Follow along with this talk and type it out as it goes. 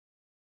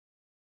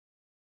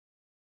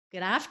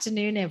Good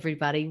afternoon,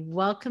 everybody.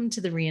 Welcome to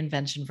the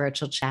Reinvention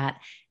Virtual Chat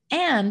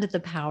and the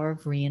Power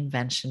of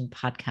Reinvention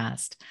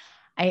podcast.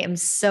 I am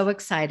so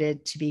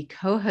excited to be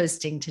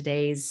co-hosting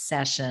today's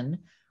session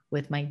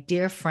with my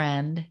dear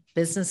friend,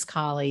 business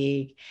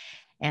colleague,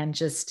 and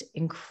just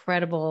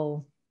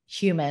incredible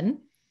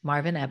human,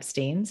 Marvin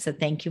Epstein. So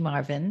thank you,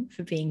 Marvin,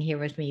 for being here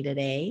with me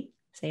today.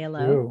 Say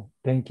hello.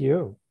 Thank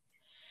you.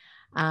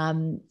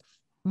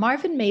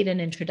 Marvin made an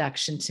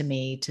introduction to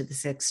me to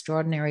this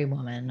extraordinary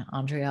woman,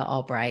 Andrea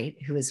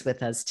Albright, who is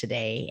with us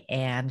today.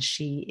 And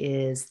she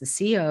is the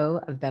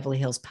CEO of Beverly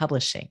Hills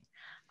Publishing.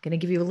 I'm going to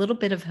give you a little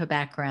bit of her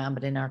background,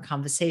 but in our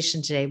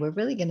conversation today, we're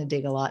really going to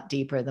dig a lot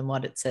deeper than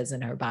what it says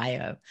in her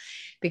bio,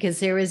 because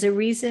there is a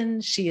reason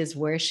she is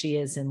where she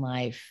is in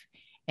life.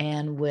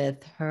 And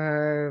with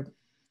her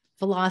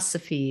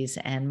philosophies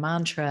and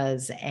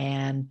mantras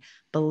and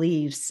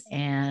beliefs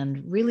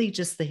and really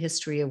just the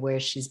history of where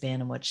she's been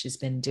and what she's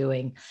been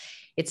doing,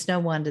 it's no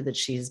wonder that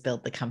she has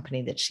built the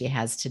company that she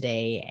has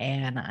today.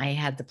 And I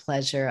had the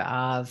pleasure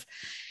of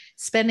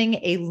spending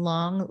a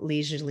long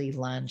leisurely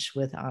lunch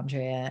with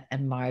Andrea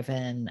and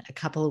Marvin a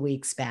couple of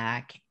weeks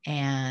back,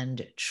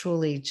 and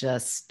truly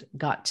just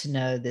got to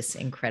know this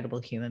incredible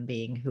human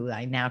being who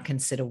I now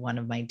consider one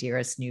of my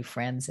dearest new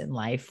friends in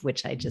life,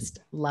 which I just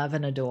love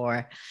and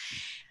adore.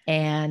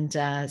 And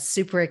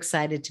super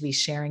excited to be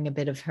sharing a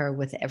bit of her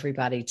with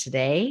everybody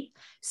today.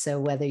 So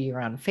whether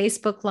you're on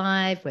Facebook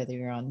Live, whether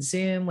you're on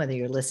Zoom, whether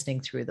you're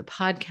listening through the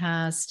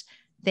podcast,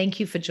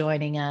 thank you for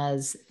joining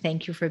us.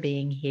 Thank you for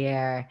being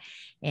here.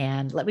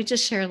 And let me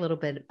just share a little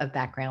bit of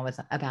background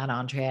about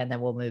Andrea, and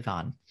then we'll move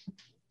on.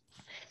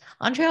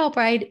 Andrea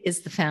Albright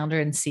is the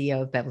founder and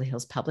CEO of Beverly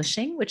Hills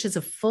Publishing, which is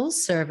a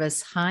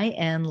full-service,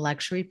 high-end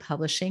luxury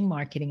publishing,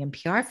 marketing, and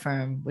PR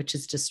firm, which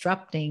is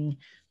disrupting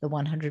the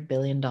 $100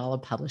 billion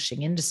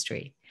publishing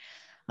industry.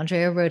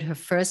 Andrea wrote her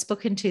first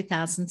book in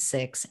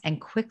 2006 and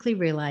quickly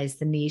realized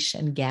the niche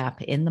and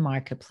gap in the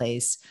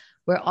marketplace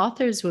where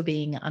authors were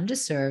being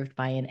underserved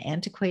by an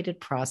antiquated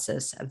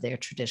process of their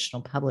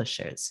traditional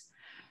publishers.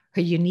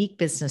 Her unique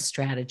business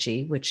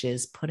strategy, which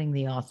is putting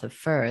the author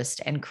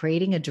first and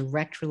creating a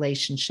direct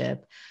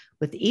relationship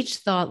with each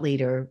thought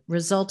leader,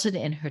 resulted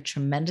in her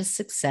tremendous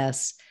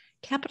success,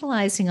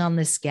 capitalizing on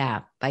this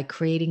gap by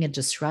creating a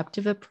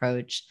disruptive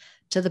approach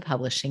to the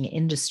publishing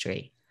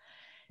industry.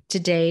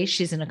 Today,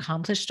 she's an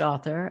accomplished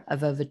author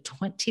of over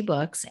 20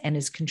 books and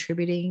is a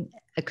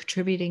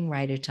contributing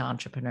writer to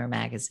Entrepreneur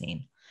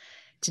magazine.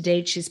 To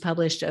date, she's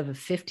published over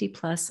 50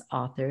 plus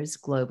authors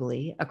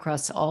globally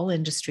across all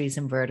industries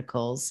and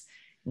verticals,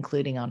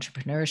 including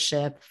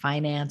entrepreneurship,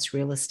 finance,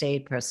 real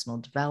estate, personal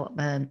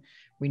development,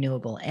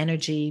 renewable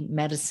energy,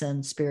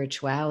 medicine,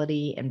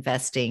 spirituality,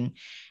 investing,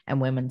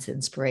 and women's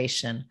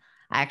inspiration.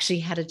 I actually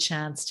had a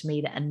chance to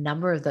meet a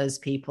number of those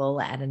people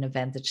at an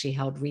event that she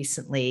held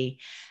recently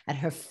at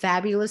her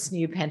fabulous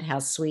new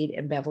penthouse suite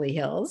in Beverly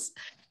Hills.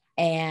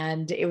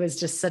 And it was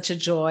just such a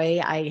joy.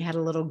 I had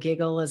a little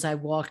giggle as I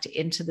walked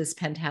into this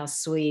penthouse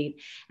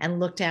suite and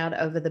looked out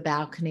over the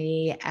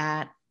balcony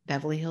at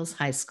Beverly Hills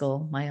High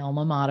School, my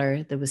alma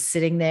mater, that was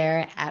sitting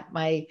there at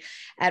my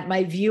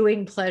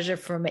viewing pleasure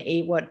from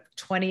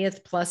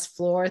 20th plus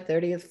floor,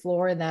 30th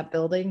floor in that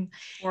building.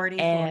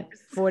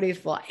 40th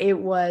floor. It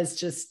was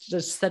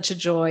just such a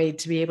joy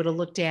to be able to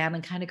look down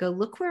and kind of go,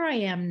 look where I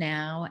am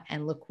now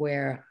and look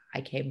where I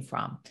came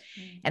from.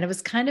 And it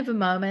was kind of a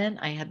moment.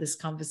 I had this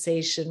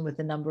conversation with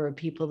a number of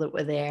people that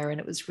were there, and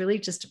it was really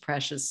just a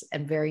precious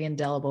and very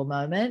indelible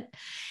moment.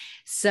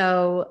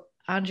 So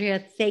Andrea,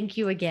 thank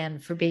you again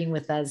for being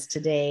with us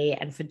today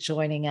and for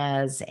joining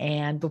us.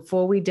 And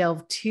before we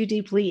delve too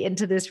deeply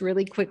into this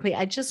really quickly,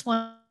 I just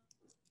want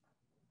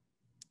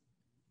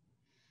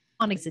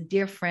as a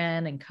dear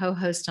friend and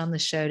co-host on the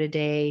show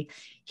today.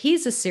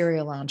 He's a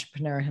serial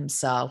entrepreneur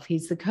himself.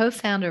 He's the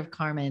co-founder of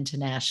Karma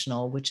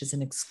International, which is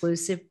an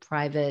exclusive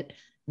private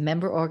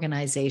member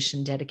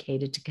organization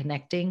dedicated to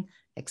connecting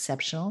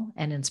exceptional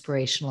and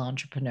inspirational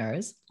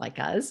entrepreneurs like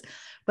us,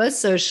 both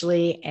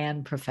socially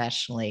and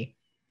professionally.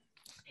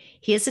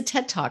 He is a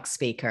TED Talk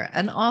speaker,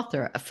 an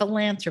author, a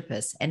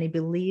philanthropist, and he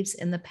believes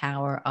in the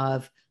power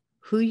of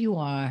who you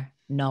are,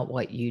 not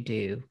what you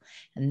do.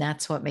 And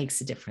that's what makes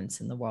a difference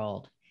in the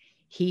world.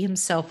 He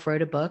himself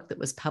wrote a book that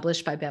was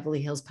published by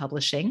Beverly Hills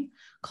Publishing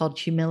called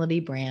Humility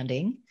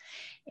Branding.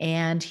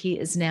 And he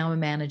is now a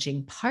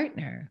managing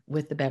partner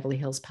with the Beverly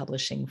Hills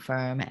Publishing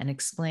firm and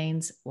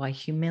explains why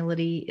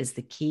humility is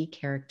the key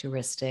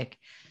characteristic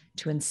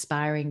to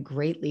inspiring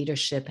great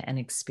leadership and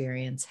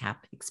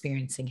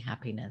experiencing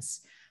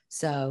happiness.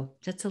 So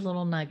that's a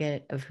little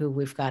nugget of who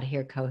we've got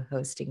here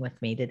co-hosting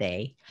with me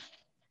today.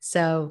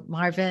 So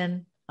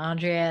Marvin,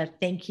 Andrea,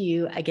 thank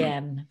you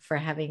again for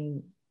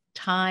having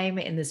time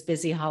in this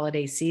busy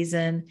holiday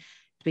season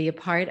to be a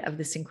part of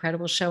this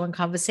incredible show and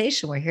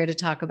conversation. We're here to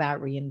talk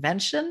about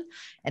reinvention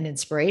and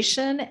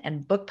inspiration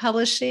and book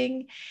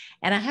publishing.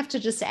 And I have to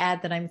just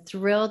add that I'm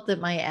thrilled that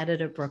my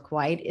editor, Brooke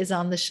White, is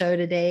on the show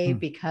today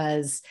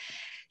because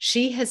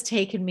she has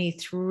taken me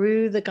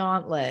through the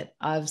gauntlet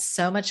of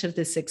so much of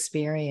this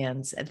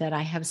experience that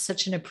I have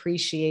such an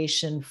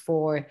appreciation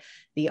for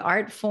the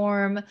art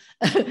form,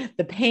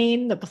 the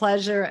pain, the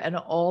pleasure, and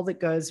all that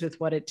goes with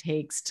what it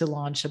takes to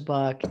launch a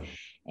book.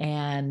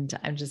 And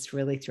I'm just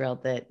really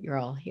thrilled that you're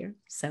all here.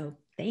 So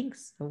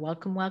thanks.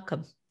 Welcome,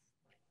 welcome.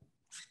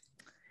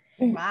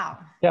 Wow.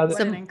 Yeah, what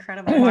an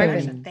incredible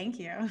introduction. Thank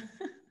you.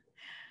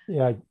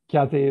 Yeah,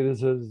 Kathy,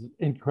 this is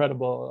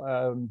incredible.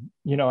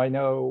 I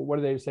know, what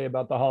do they say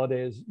about the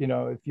holidays?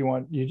 If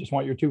you just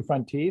want your two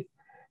front teeth.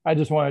 I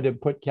just wanted to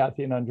put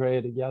Kathy and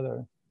Andrea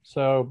together.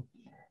 So,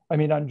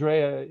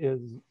 Andrea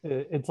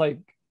it's like,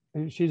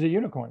 she's a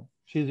unicorn.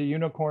 She's a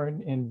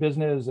unicorn in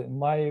business, in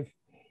life,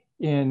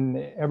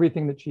 in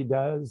everything that she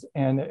does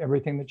and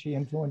everything that she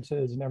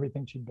influences and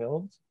everything she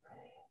builds.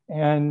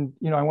 And,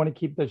 I want to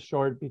keep this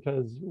short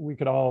because we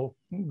could all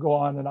go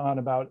on and on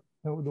about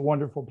the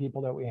wonderful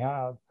people that we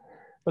have.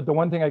 But the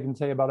one thing I can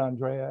say about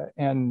Andrea,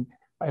 and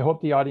I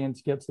hope the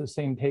audience gets the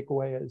same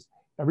takeaway, is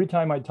every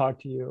time I talk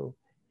to you,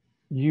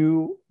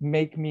 you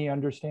make me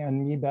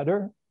understand me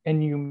better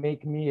and you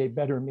make me a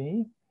better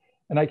me.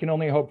 And I can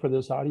only hope for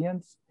this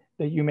audience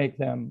that you make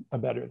them a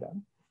better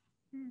them.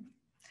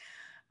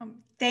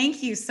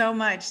 Thank you so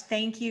much.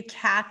 Thank you,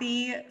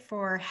 Kathy,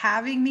 for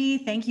having me.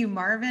 Thank you,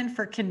 Marvin,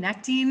 for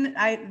connecting.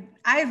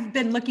 I've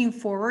been looking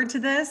forward to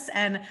this,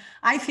 and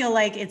I feel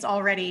like it's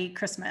already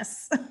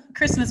Christmas,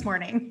 Christmas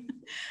morning.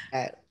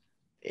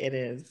 It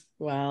is.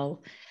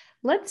 Well,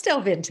 let's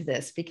delve into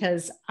this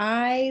because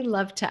I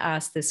love to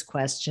ask this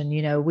question.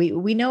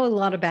 We know a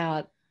lot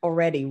about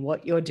already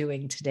what you're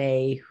doing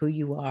today, who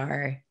you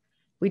are.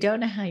 We don't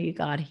know how you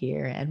got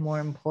here. And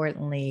more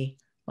importantly,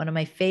 one of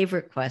my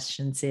favorite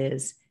questions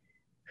is,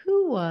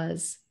 who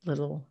was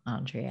little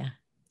Andrea?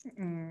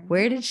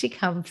 Where did she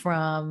come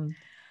from?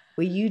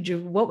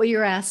 What were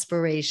your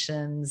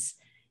aspirations?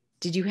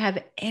 Did you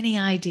have any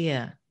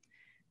idea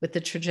with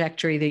the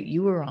trajectory that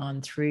you were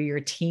on through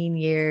your teen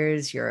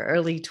years, your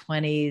early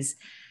 20s,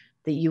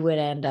 that you would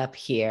end up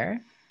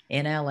here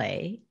in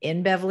LA,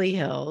 in Beverly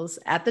Hills,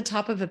 at the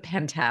top of a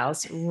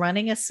penthouse,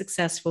 running a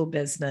successful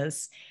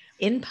business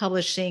in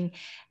publishing,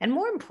 and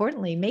more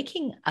importantly,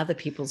 making other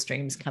people's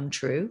dreams come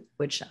true,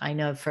 which I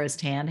know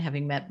firsthand,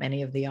 having met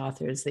many of the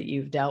authors that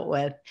you've dealt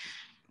with.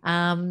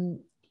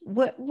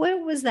 What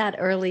was that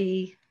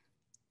early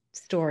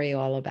story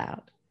all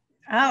about?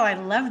 Oh, I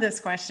love this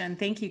question.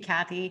 Thank you,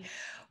 Kathy.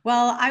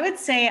 Well, I would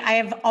say I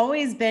have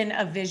always been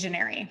a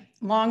visionary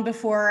long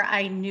before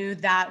I knew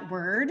that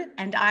word.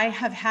 And I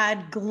have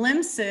had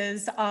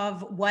glimpses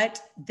of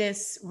what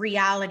this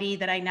reality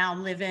that I now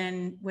live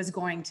in was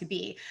going to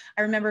be.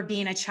 I remember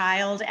being a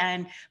child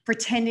and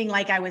pretending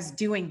like I was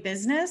doing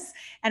business.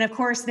 And of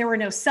course, there were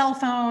no cell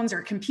phones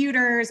or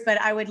computers, but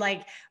I would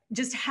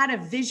just had a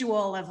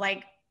visual of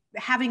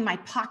having my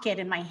pocket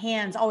and my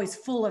hands always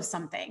full of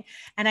something.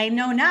 And I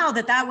know now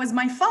that that was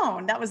my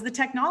phone. That was the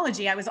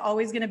technology. I was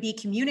always going to be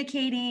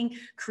communicating,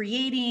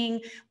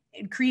 creating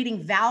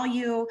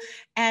value.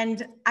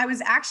 And I was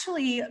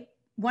actually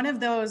one of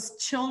those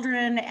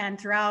children and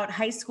throughout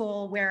high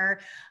school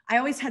where I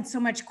always had so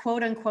much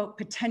quote unquote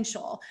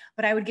potential,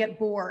 but I would get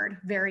bored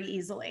very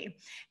easily.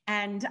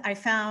 And I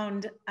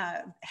found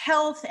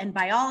health and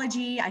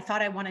biology. I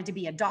thought I wanted to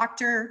be a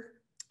doctor.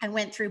 I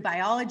went through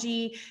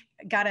biology,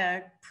 got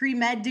a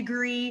pre-med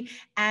degree,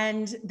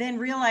 and then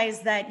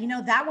realized that,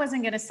 that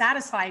wasn't going to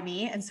satisfy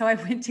me. And so I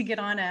went to get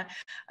on a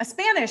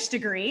Spanish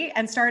degree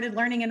and started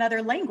learning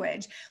another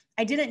language.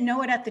 I didn't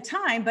know it at the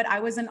time, but I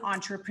was an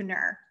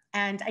entrepreneur.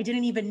 And I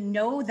didn't even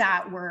know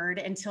that word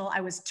until I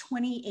was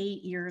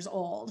 28 years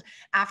old,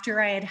 after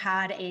I had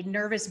had a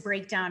nervous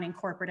breakdown in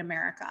corporate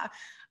America.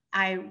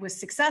 I was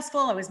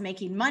successful, I was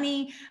making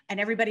money, and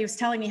everybody was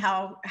telling me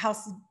how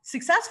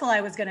successful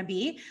I was going to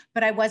be,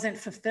 but I wasn't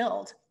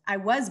fulfilled. I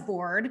was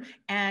bored,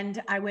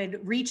 and I would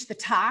reach the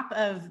top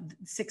of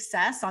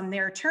success on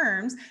their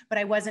terms, but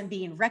I wasn't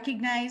being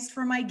recognized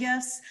for my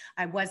gifts.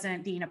 I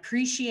wasn't being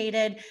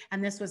appreciated.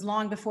 And this was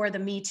long before the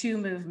Me Too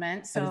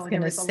movement. So there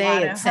was a lot of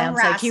harassment. It sounds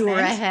like you were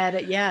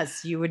ahead.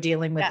 Yes, you were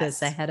dealing with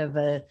this ahead of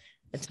a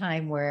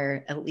time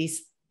where at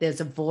least there's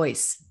a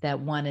voice that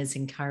one is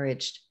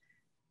encouraged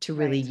to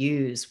really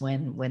use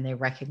when they're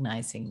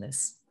recognizing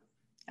this.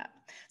 Yeah.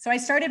 So I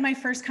started my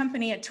first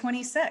company at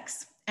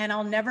 26. And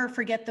I'll never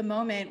forget the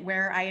moment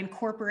where I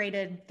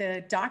incorporated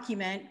the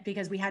document,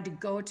 because we had to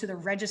go to the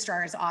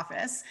registrar's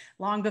office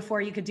long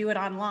before you could do it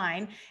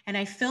online. And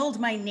I filled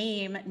my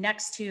name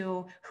next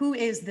to who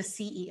is the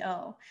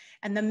CEO.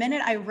 And the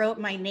minute I wrote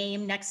my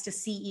name next to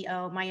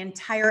CEO, my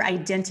entire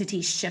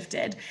identity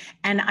shifted.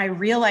 And I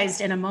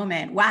realized in a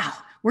moment, wow,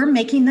 we're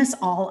making this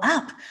all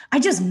up. I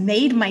just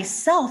made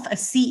myself a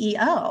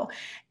CEO.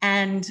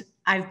 And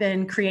I've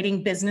been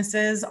creating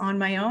businesses on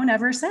my own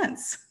ever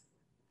since.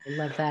 I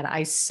love that.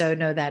 I so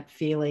know that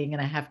feeling.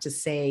 And I have to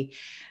say,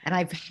 and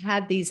I've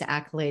had these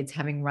accolades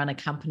having run a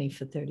company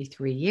for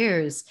 33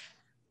 years.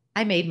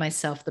 I made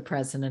myself the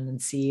president and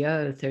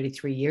CEO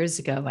 33 years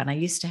ago. And I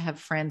used to have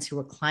friends who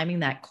were climbing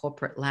that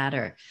corporate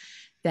ladder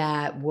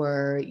that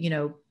were,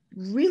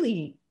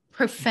 really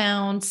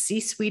profound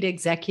C-suite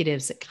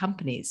executives at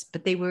companies,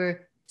 but they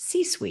were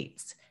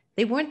C-suites.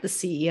 They weren't the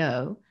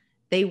CEO.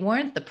 They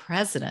weren't the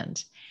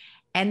president.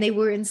 And they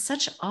were in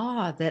such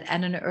awe that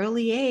at an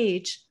early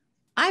age,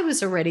 I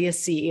was already a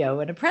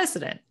CEO and a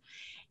president.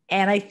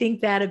 And I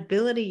think that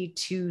ability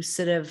to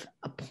sort of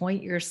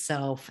appoint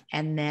yourself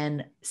and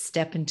then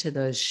step into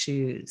those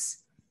shoes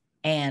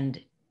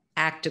and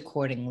act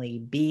accordingly,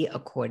 be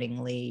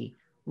accordingly,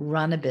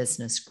 run a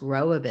business,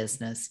 grow a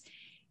business,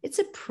 it's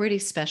a pretty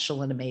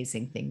special and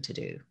amazing thing to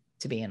do,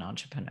 to be an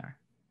entrepreneur.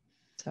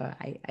 So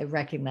I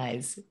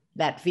recognize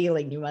that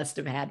feeling you must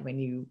have had when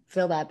you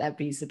filled out that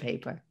piece of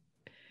paper.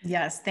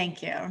 Yes,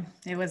 thank you.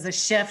 It was a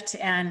shift,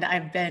 and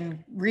I've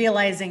been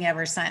realizing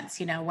ever since,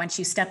 once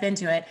you step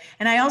into it.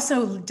 And I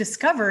also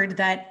discovered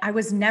that I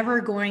was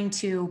never going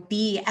to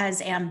be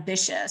as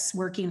ambitious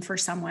working for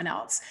someone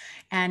else.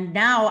 And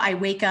now I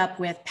wake up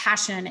with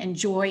passion and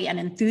joy and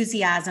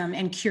enthusiasm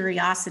and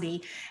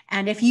curiosity.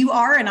 And if you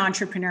are an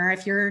entrepreneur,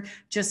 if you're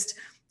just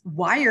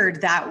wired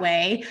that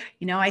way,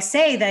 I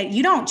say that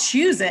you don't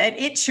choose it,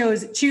 it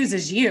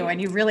chooses you, and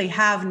you really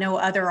have no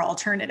other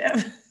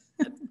alternative.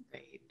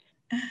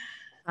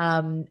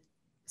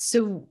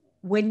 So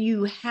when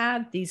you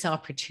had these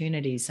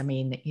opportunities, I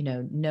mean,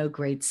 no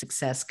great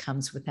success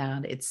comes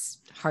without its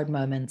hard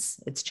moments,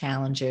 its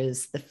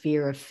challenges, the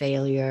fear of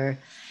failure.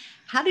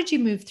 How did you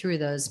move through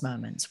those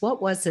moments?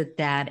 What was it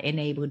that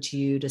enabled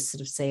you to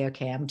sort of say,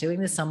 okay, I'm doing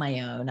this on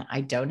my own.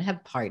 I don't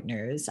have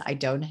partners. I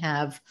don't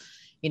have,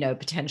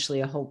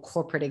 potentially a whole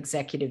corporate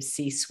executive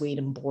C-suite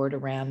and board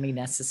around me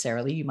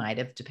necessarily. You might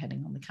have,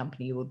 depending on the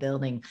company you were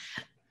building.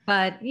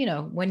 But,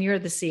 when you're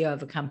the CEO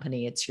of a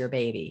company, it's your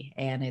baby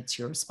and it's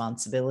your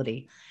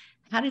responsibility.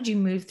 How did you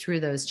move through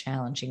those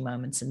challenging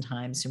moments and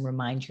times and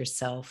remind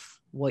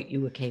yourself what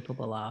you were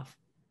capable of?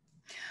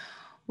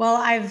 Well,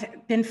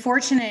 I've been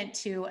fortunate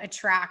to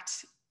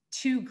attract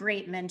two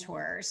great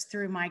mentors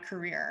through my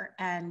career.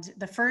 And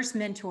the first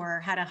mentor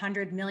had a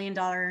 $100 million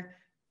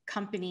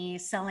company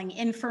selling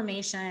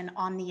information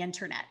on the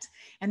internet.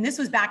 And this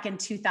was back in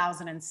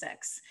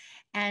 2006.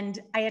 And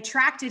I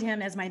attracted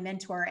him as my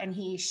mentor, and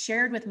he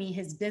shared with me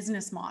his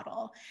business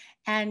model.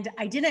 And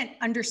I didn't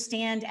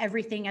understand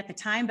everything at the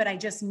time, but I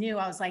just knew,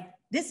 I was like,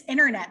 this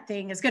internet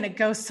thing is going to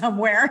go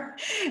somewhere.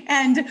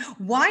 And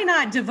why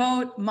not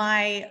devote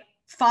my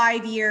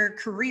 5-year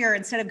career,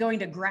 instead of going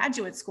to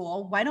graduate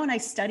school, why don't I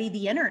study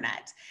the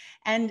internet?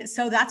 And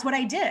so that's what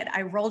I did.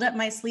 I rolled up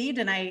my sleeve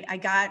and I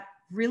got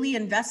really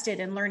invested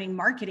in learning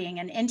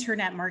marketing and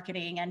internet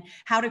marketing and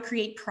how to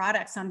create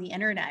products on the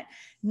internet.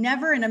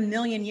 Never in a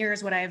million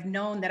years would I have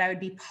known that I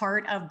would be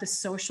part of the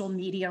social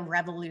media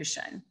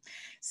revolution.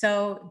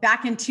 So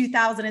back in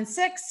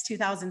 2006,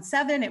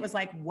 2007, it was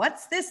like,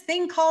 what's this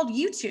thing called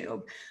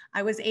YouTube?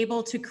 I was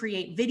able to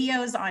create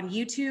videos on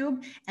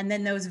YouTube, and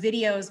then those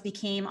videos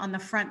became on the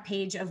front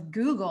page of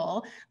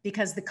Google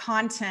because the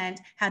content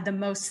had the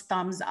most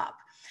thumbs up.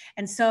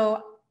 And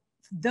so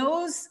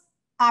those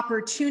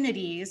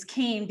opportunities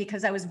came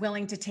because I was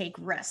willing to take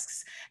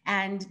risks.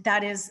 And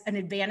that is an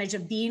advantage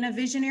of being a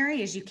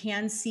visionary, is you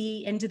can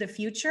see into the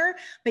future,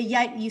 but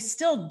yet you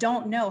still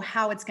don't know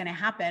how it's going to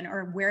happen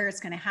or where it's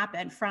going to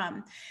happen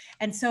from.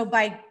 And so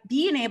by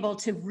being able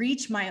to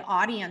reach my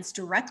audience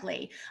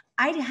directly,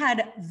 I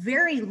had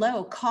very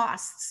low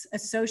costs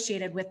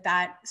associated with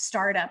that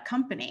startup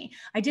company.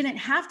 I didn't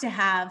have to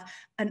have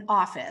an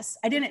office.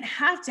 I didn't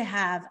have to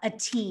have a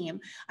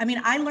team. I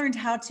mean, I learned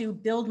how to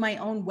build my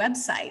own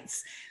websites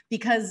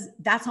because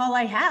that's all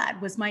I had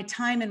was my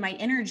time and my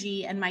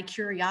energy and my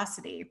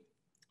curiosity.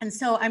 And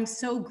so I'm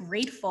so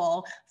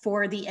grateful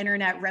for the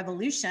internet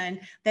revolution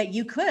that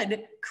you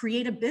could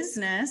create a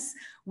business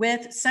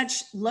with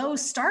such low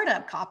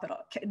startup capital.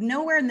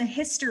 Nowhere in the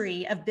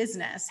history of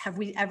business have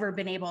we ever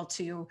been able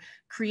to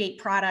create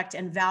product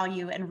and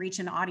value and reach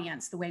an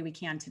audience the way we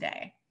can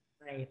today.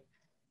 Right.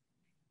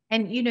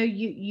 And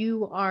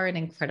you are an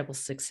incredible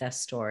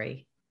success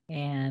story.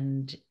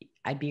 And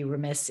I'd be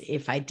remiss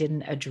if I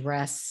didn't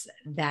address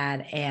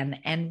that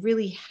and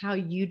really how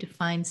you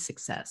define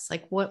success.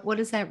 Like what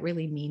does that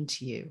really mean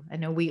to you? I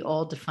know we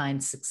all define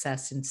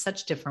success in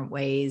such different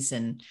ways,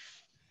 and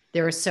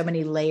there are so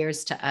many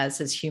layers to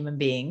us as human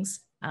beings.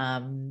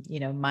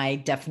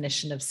 My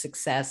definition of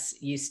success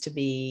used to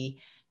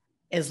be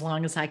as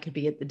long as I could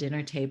be at the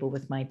dinner table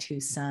with my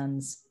 2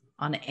 sons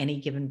on any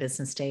given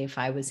business day if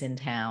I was in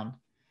town.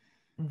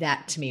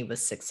 That to me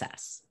was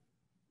success.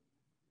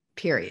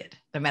 Period.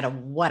 No matter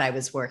what I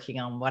was working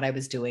on, what I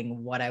was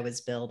doing, what I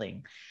was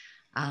building.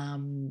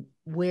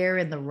 Where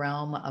in the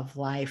realm of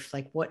life,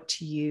 like what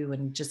to you,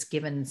 and just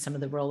given some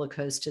of the roller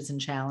coasters and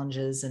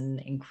challenges and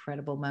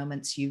incredible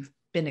moments you've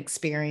been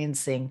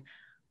experiencing,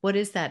 what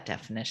is that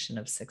definition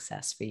of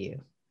success for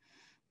you?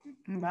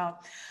 Well,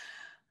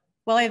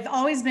 I've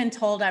always been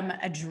told I'm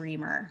a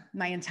dreamer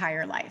my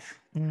entire life.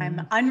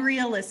 I'm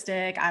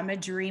unrealistic. I'm a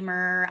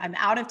dreamer. I'm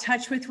out of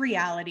touch with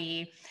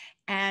reality.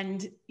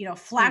 And,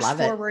 flash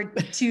forward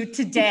to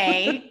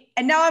today,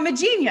 and now I'm a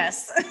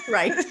genius.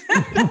 Right.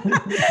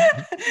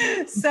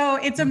 So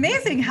it's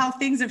amazing how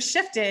things have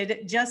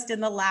shifted just in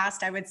the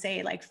last, I would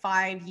say, like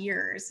 5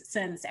 years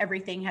since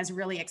everything has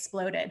really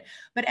exploded.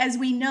 But as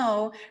we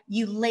know,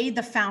 you lay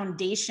the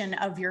foundation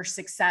of your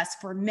success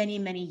for many,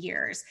 many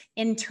years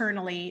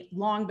internally,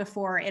 long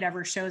before it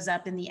ever shows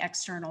up in the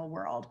external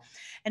world.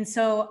 And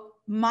so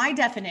my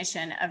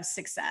definition of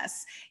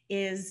success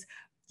is,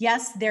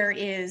 yes, there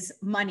is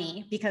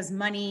money, because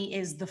money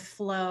is the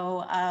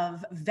flow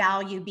of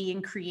value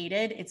being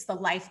created. It's the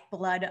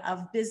lifeblood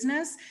of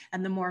business.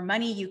 And the more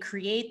money you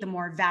create, the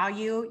more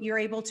value you're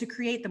able to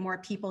create, the more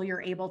people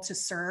you're able to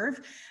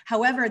serve.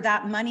 However,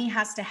 that money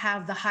has to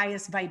have the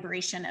highest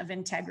vibration of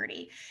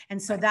integrity.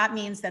 And so that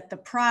means that the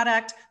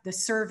product, the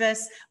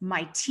service,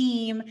 my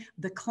team,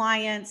 the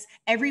clients,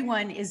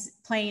 everyone is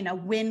playing a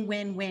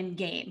win-win-win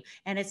game.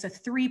 And it's a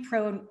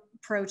three-pronged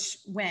approach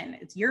win.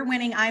 It's you're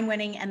winning, I'm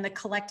winning, and the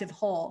collective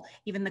whole,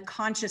 even the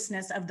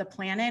consciousness of the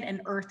planet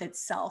and Earth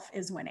itself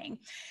is winning.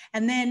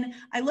 And then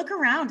I look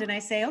around and I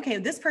say, okay,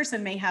 this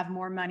person may have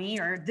more money,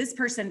 or this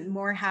person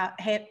more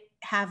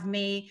have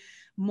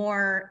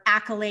more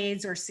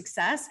accolades or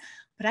success,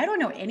 but I don't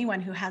know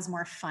anyone who has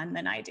more fun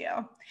than I do,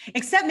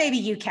 except maybe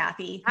you,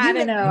 Kathy. I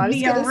don't know. I was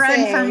be a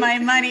run for my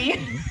money.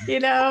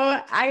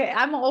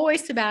 I'm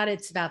always about,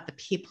 it's about the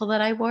people that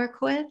I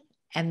work with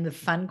and the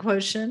fun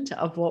quotient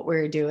of what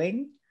we're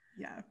doing.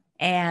 Yeah.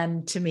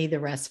 And to me, the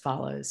rest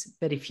follows.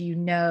 But if you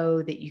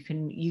know that you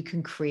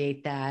can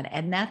create that,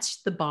 and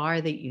that's the bar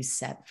that you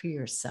set for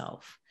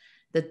yourself.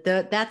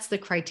 That's the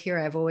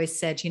criteria. I've always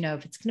said,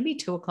 if it's going to be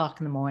 2:00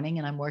 in the morning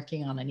and I'm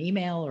working on an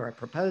email or a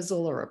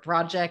proposal or a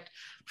project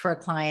for a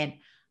client,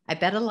 I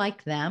better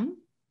like them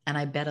and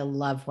I better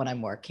love what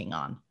I'm working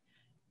on.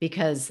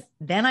 Because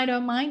then I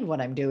don't mind what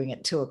I'm doing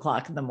at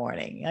 2:00 in the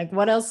morning. Like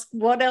what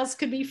else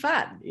could be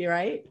fun? You're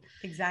right.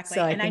 Exactly.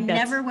 So I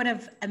never would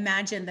have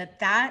imagined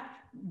that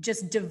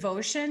just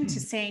devotion to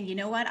saying, you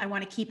know what, I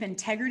want to keep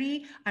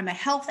integrity. I'm a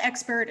health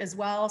expert as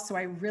well. So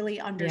I really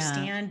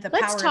understand the power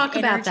of energy. Let's talk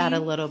about that a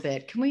little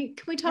bit. Can we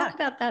talk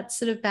about that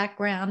sort of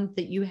background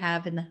that you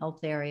have in the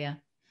health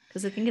area?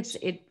 Because I think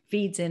it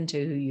feeds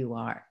into who you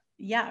are.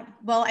 Yeah.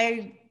 Well,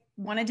 I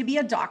wanted to be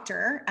a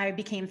doctor. I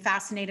became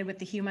fascinated with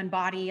the human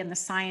body and the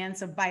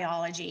science of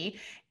biology.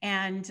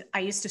 And I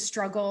used to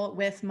struggle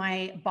with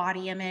my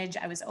body image.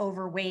 I was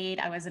overweight.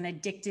 I was an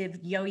addictive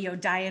yo-yo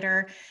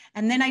dieter.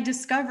 And then I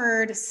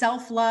discovered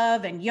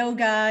self-love and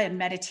yoga and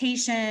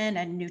meditation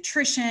and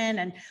nutrition.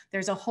 And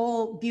there's a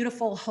whole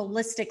beautiful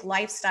holistic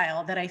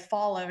lifestyle that I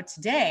follow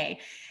today.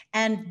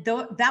 And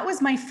that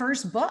was my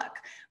first book.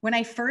 When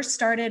I first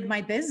started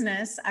my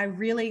business,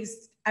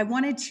 I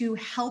wanted to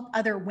help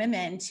other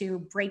women to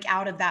break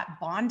out of that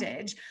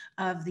bondage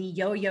of the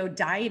yo-yo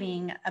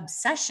dieting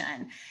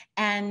obsession.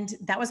 And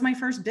that was my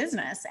first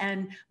business.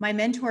 And my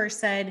mentor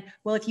said,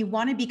 well, if you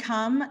want to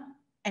become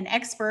an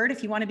expert,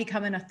 if you want to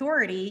become an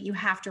authority, you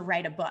have to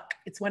write a book.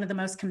 It's one of the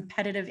most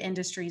competitive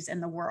industries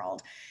in the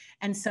world.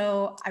 And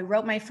so I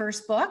wrote my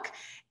first book,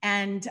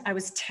 and I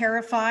was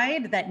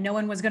terrified that no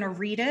one was going to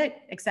read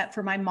it except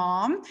for my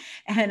mom.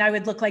 And I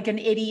would look like an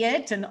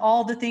idiot and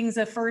all the things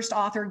a first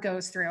author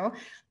goes through.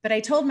 But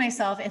I told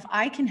myself, if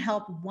I can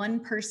help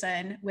one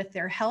person with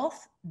their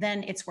health,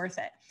 then it's worth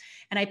it.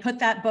 And I put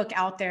that book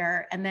out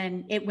there, and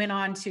then it went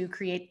on to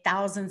create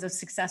thousands of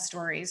success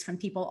stories from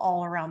people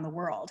all around the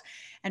world.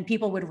 And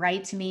people would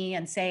write to me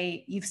and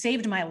say, you've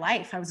saved my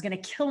life. I was going to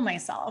kill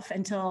myself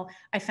until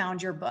I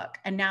found your book.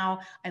 And now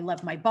I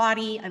love my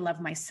body. I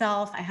love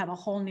myself. I have a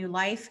whole new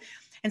life.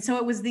 And so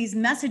it was these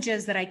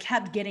messages that I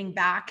kept getting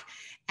back.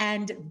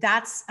 And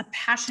that's a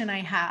passion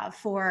I have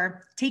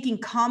for taking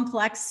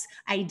complex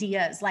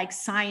ideas like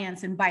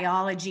science and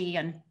biology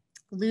and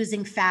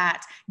losing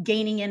fat,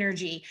 gaining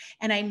energy,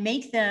 and I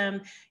make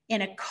them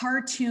in a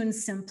cartoon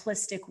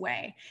simplistic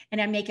way.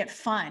 And I make it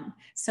fun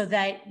so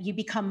that you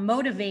become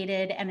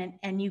motivated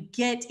and you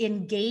get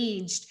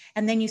engaged,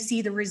 and then you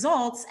see the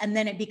results, and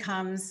then it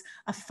becomes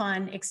a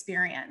fun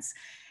experience.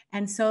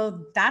 And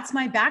so that's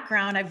my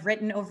background. I've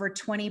written over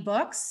 20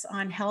 books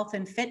on health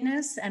and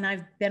fitness, and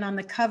I've been on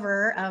the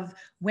cover of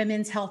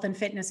Women's Health and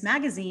Fitness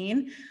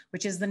magazine,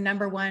 which is the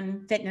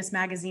 #1 fitness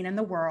magazine in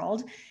the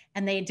world.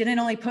 And they didn't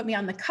only put me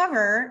on the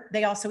cover,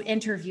 they also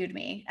interviewed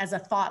me as a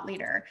thought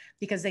leader,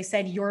 because they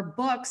said, your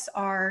books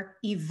are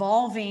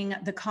evolving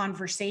the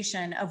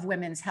conversation of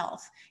women's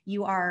health.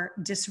 You are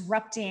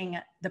disrupting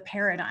the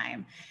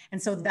paradigm.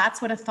 And so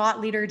that's what a thought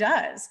leader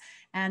does.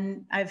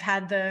 And I've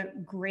had the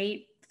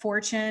great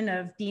fortune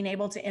of being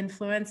able to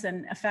influence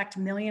and affect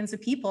millions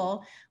of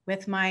people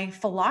with my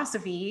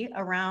philosophy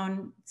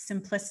around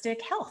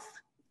simplistic health.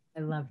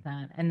 I love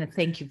that. And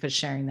thank you for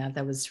sharing that.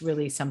 That was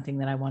really something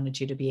that I wanted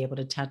you to be able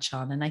to touch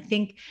on. And I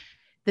think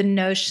the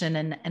notion,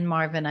 and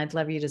Marvin, I'd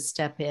love you to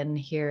step in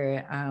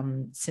here,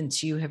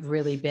 since you have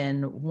really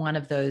been one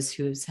of those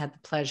who's had the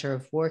pleasure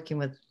of working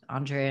with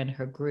Andrea and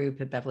her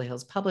group at Beverly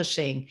Hills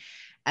Publishing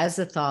as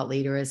a thought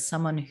leader, as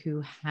someone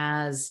who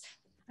has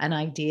an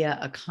idea,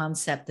 a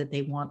concept that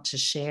they want to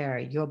share.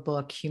 Your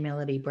book,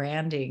 Humility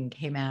Branding,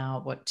 came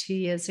out, 2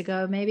 years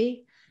ago,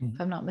 maybe? if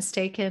I'm not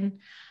mistaken.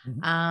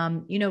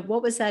 Mm-hmm.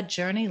 What was that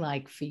journey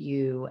like for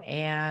you?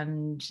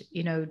 And,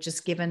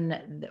 just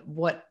given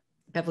what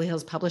Beverly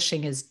Hills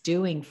Publishing is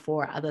doing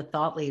for other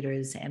thought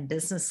leaders and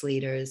business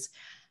leaders,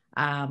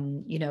 how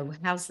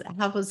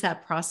was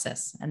that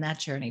process and that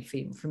journey for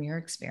you, from your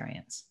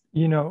experience?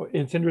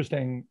 It's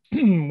interesting.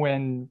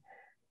 When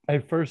I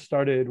first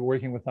started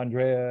working with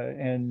Andrea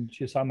and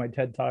she saw my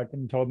TED Talk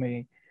and told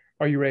me,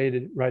 "Are you ready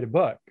to write a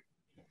book?"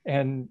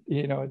 And,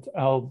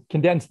 I'll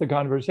condense the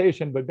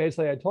conversation, but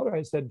basically I told her,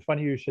 I said,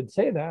 "Funny you should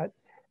say that.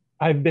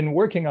 I've been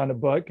working on a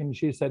book." And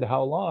she said,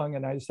 "How long?"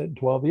 And I said,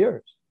 12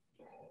 years.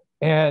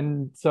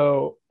 And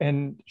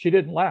she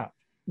didn't laugh,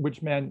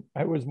 which meant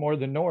I was more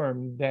the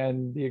norm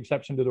than the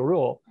exception to the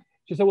rule.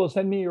 She said, "Well,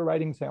 send me your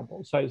writing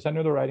sample." So I sent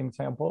her the writing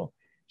sample.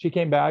 She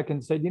came back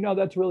and said,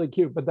 "That's really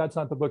cute, but that's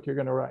not the book you're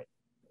going to write."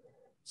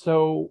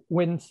 So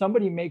when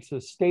somebody makes a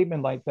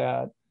statement like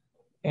that,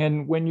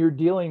 and when you're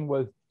dealing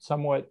with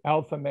somewhat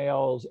alpha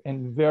males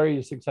and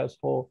very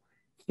successful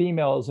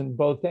females in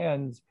both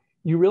ends,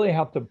 you really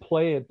have to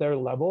play at their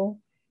level.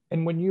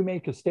 And when you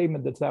make a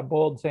statement that's that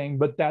bold, saying,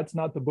 "But that's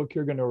not the book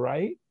you're going to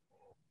write,"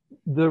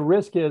 the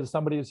risk is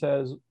somebody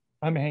says,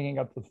 "I'm hanging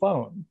up the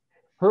phone."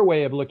 Her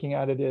way of looking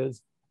at it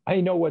is,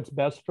 "I know what's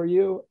best for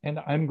you, and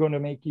I'm going to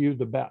make you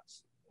the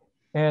best."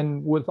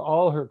 And with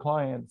all her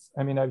clients,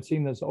 I mean, I've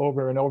seen this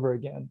over and over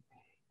again.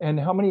 And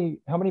how many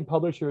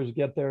publishers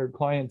get their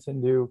clients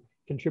into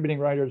contributing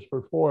writers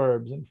for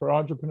Forbes and for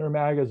Entrepreneur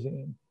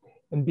Magazine,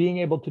 and being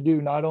able to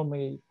do not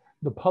only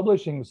the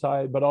publishing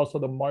side, but also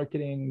the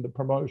marketing, the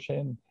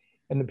promotion,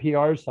 and the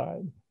PR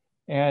side.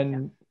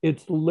 And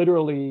it's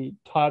literally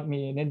taught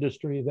me an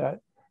industry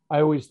that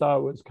I always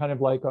thought was kind of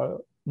like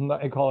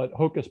I call it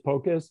hocus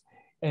pocus.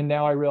 And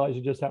now I realize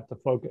you just have to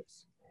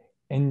focus.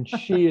 And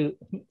she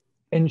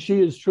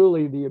is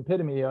truly the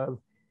epitome of,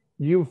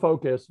 you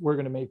focus, we're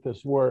going to make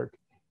this work.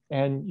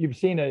 And you've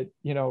seen it,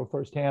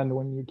 firsthand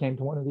when you came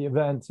to one of the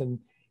events, and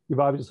you've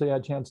obviously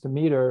had a chance to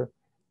meet her.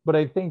 But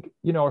I think,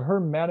 her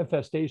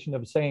manifestation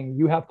of saying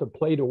you have to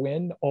play to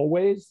win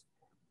always,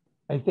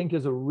 I think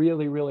is a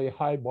really, really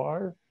high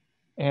bar.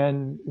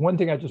 And one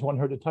thing I just want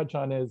her to touch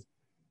on is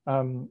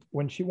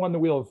when she won the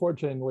Wheel of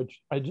Fortune, which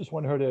I just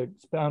want her to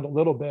expound a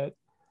little bit,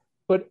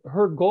 but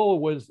her goal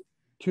was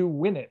to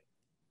win it.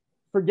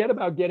 Forget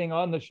about getting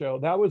on the show.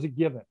 That was a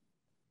given.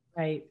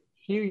 Right.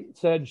 She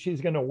said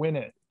she's going to win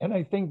it. And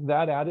I think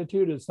that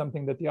attitude is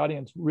something that the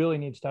audience really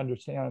needs to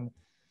understand,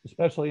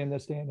 especially in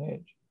this day and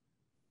age.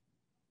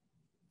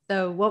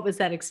 So what was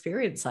that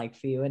experience like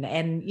for you?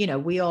 And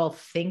we all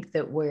think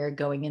that we're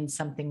going into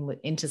something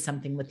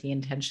with the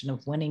intention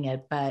of winning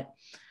it, but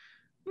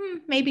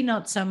maybe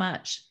not so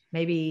much.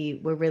 Maybe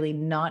we're really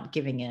not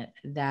giving it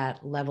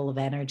that level of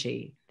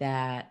energy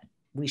that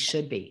we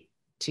should be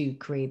to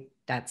create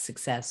that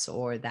success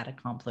or that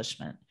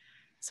accomplishment.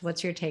 So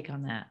what's your take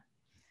on that?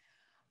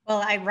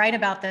 Well, I write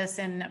about this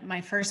in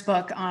my first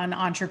book on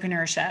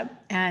entrepreneurship,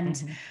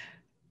 and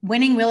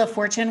winning Wheel of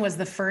Fortune was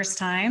the first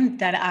time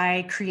that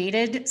I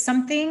created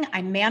something,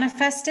 I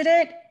manifested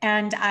it,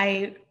 and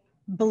I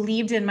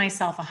believed in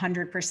myself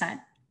 100%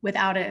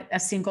 without a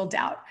single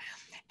doubt.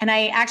 And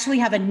I actually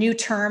have a new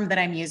term that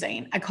I'm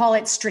using. I call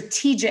it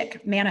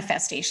strategic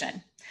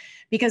manifestation,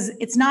 because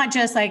it's not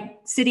just like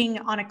sitting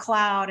on a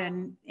cloud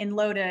and in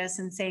lotus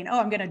and saying, "Oh,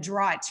 I'm going to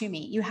draw it to me."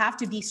 You have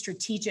to be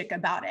strategic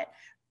about it.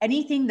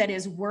 Anything that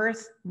is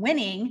worth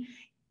winning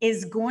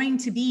is going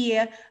to be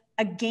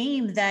a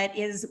game that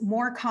is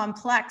more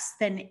complex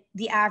than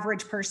the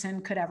average person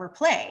could ever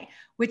play,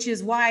 which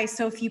is why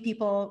so few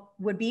people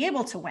would be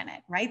able to win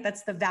it, right?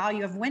 That's the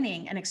value of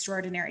winning an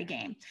extraordinary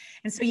game.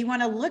 And so you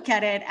want to look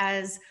at it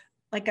as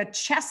like a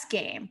chess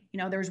game.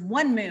 There's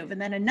one move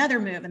and then another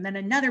move and then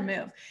another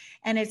move.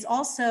 And it's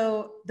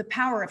also the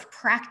power of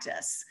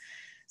practice.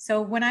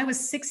 So when I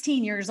was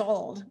 16 years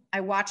old,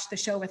 I watched the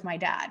show with my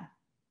dad.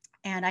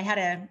 And I had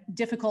a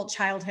difficult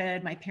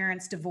childhood. My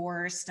parents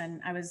divorced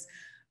and I was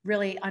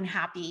really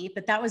unhappy,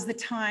 but that was the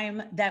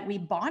time that we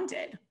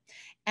bonded.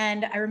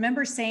 And I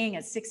remember saying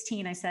at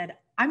 16, I said,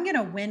 "I'm going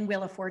to win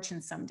Wheel of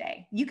Fortune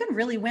someday. You can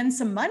really win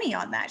some money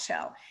on that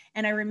show."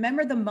 And I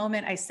remember the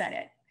moment I said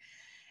it.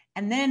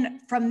 And then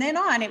from then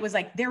on, it was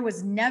like, there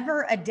was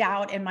never a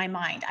doubt in my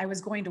mind I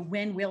was going to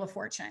win Wheel of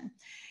Fortune.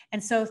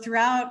 And so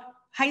throughout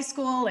high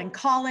school and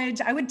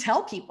college, I would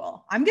tell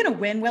people, "I'm going to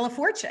win Wheel of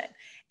Fortune."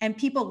 And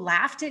people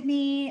laughed at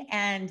me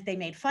and they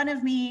made fun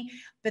of me.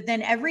 But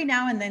then every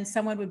now and then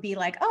someone would be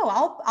like,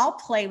 "Oh, I'll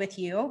play with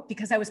you,"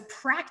 because I was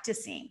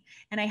practicing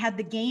and I had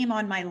the game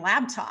on my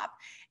laptop.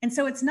 And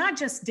so it's not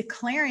just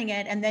declaring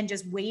it and then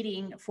just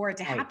waiting for it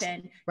to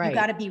happen. Right. You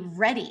got to be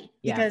ready,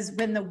 because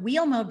when the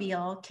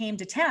Wheelmobile came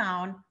to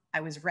town,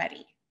 I was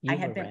ready. I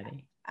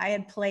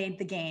had played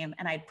the game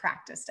and I'd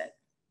practiced it.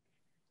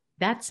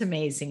 That's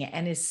amazing.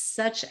 And is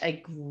such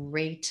a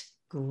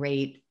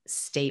great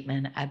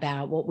statement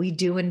about what we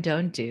do and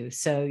don't do.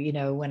 So,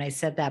 when I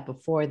said that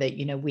before,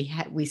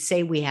 that, we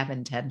say we have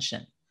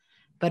intention,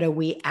 but are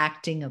we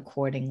acting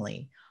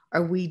accordingly?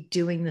 Are we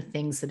doing the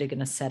things that are going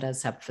to set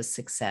us up for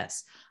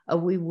success? Are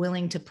we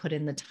willing to put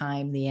in the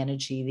time, the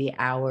energy, the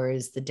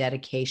hours, the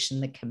dedication,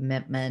 the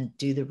commitment,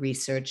 do the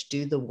research,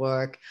 do the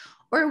work,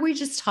 or are we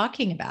just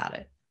talking about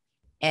it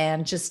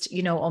and just,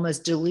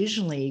 almost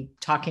delusionally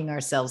talking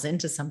ourselves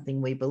into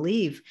something we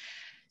believe?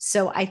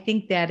 So I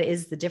think that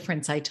is the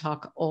difference. I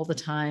talk all the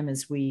time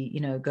as we,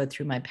 go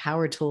through my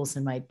power tools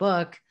in my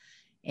book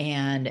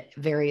and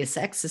various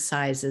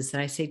exercises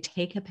that I say,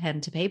 take a pen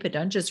to paper.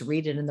 Don't just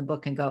read it in the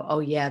book and go, oh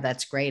yeah,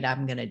 that's great,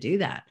 I'm going to do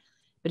that.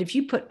 But if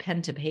you put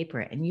pen to paper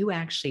and you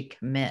actually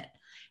commit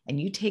and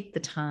you take the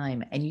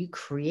time and you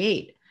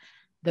create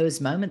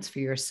those moments for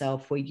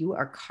yourself where you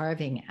are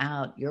carving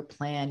out your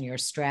plan, your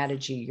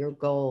strategy, your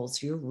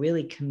goals, you're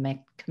really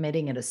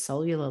committing at a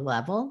cellular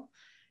level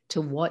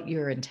to what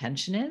your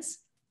intention is,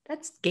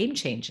 that's game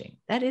changing.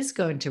 That is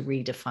going to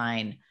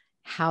redefine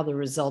how the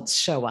results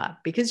show up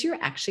because you're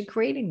actually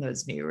creating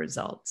those new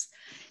results.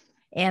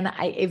 And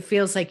it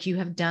feels like you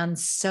have done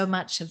so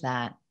much of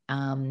that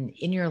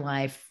in your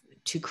life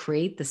to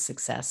create the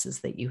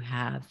successes that you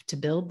have, to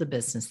build the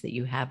business that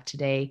you have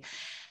today.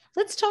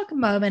 Let's talk a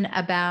moment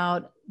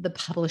about the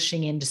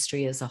publishing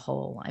industry as a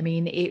whole. I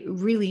mean, it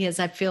really is.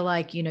 I feel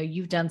like,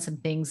 you've done some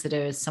things that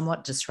are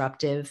somewhat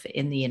disruptive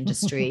in the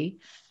industry.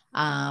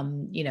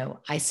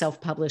 I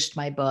self-published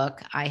my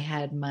book. I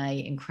had my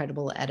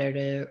incredible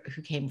editor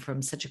who came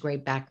from such a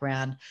great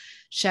background,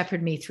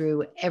 shepherd me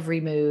through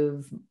every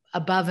move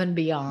above and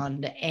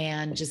beyond,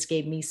 and just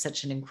gave me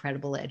such an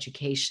incredible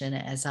education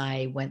as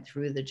I went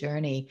through the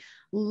journey.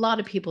 A lot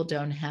of people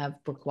don't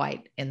have Brooke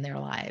White in their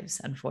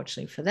lives,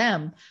 unfortunately for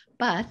them,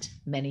 but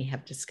many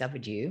have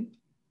discovered you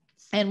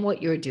and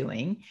what you're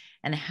doing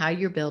and how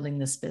you're building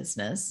this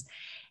business.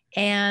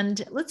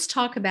 And let's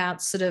talk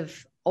about sort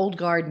of old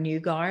guard, new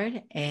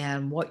guard,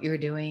 and what you're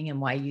doing and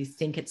why you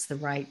think it's the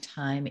right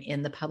time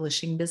in the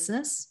publishing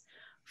business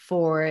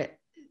for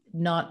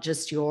not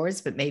just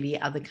yours, but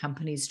maybe other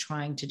companies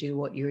trying to do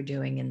what you're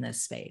doing in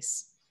this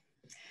space.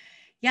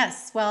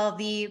 Yes, well,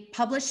 the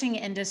publishing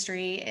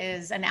industry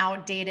is an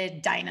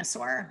outdated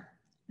dinosaur.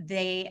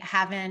 They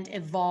haven't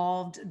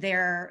evolved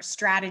their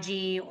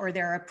strategy or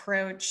their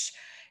approach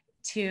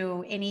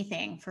to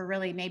anything for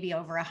really maybe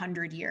over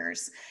 100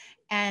 years.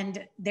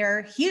 And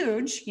they're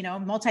huge,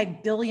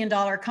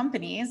 multi-billion-dollar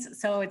companies.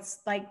 So it's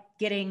like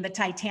getting the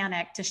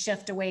Titanic to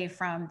shift away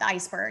from the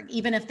iceberg.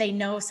 Even if they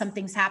know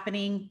something's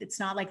happening,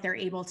 it's not like they're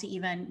able to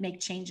even make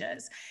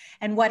changes.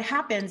 And what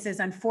happens is,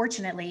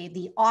 unfortunately,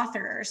 the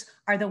authors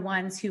are the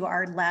ones who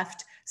are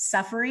left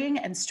suffering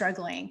and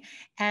struggling.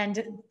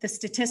 And the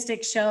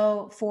statistics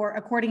show,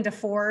 according to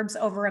Forbes,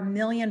 over 1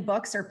 million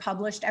books are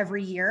published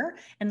every year,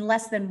 and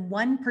less than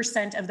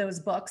 1% of those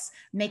books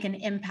make an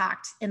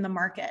impact in the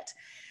market.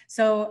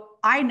 So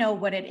I know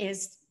what it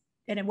is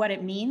and what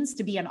it means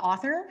to be an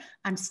author.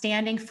 I'm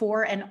standing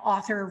for an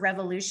author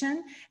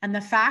revolution. And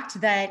the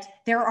fact that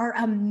there are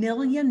 1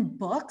 million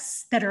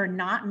books that are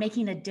not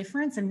making a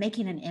difference and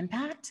making an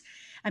impact.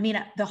 I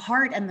mean, the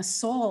heart and the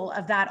soul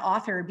of that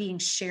author being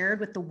shared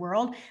with the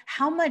world,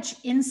 how much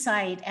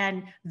insight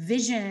and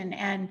vision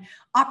and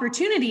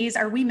opportunities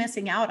are we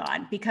missing out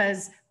on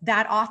because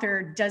that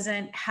author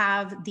doesn't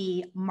have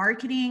the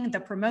marketing, the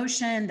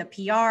promotion, the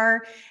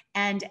PR,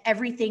 and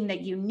everything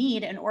that you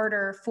need in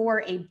order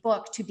for a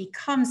book to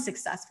become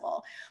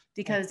successful.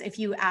 Because if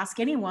you ask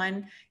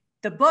anyone,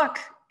 the book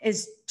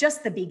is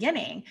just the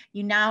beginning.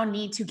 You now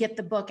need to get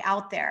the book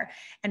out there.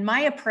 And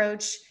my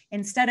approach,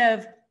 instead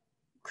of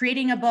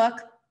creating a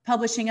book,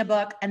 publishing a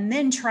book, and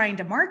then trying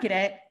to market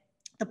it,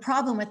 the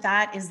problem with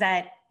that is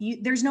that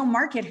there's no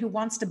market who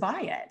wants to buy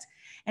it.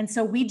 And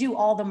so we do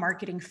all the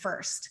marketing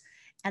first.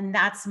 And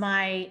that's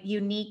my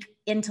unique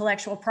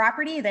intellectual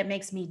property that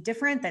makes me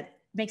different,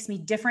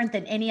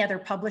 than any other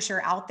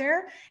publisher out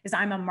there, is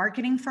I'm a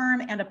marketing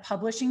firm and a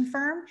publishing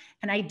firm,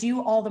 and I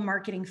do all the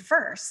marketing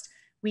first.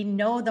 We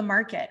know the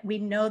market, we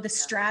know the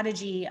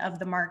strategy of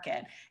the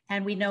market,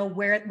 and we know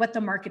what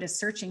the market is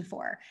searching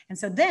for. And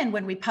so then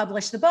when we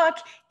publish the book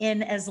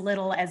in as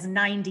little as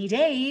 90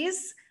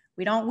 days,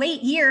 we don't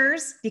wait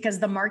years because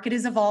the market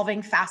is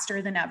evolving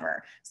faster than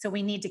ever. So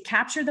we need to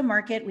capture the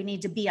market. We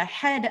need to be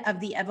ahead of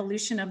the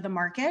evolution of the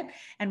market,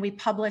 and we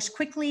publish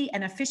quickly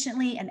and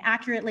efficiently and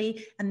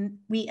accurately, and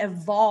we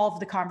evolve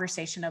the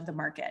conversation of the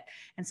market.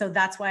 And so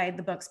that's why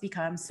the books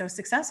become so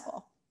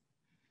successful.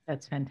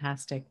 That's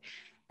fantastic.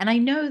 And I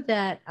know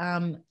that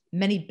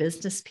many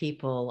business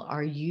people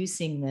are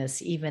using this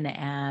even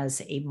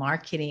as a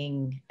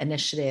marketing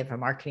initiative or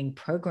marketing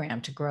program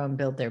to grow and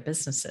build their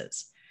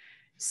businesses.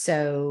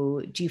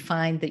 So do you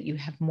find that you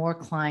have more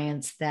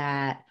clients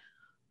that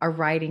are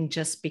writing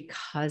just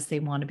because they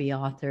want to be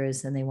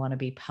authors and they want to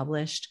be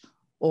published?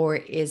 Or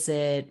is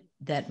it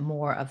that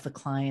more of the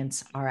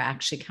clients are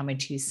actually coming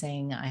to you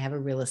saying, I have a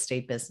real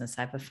estate business,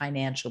 I have a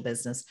financial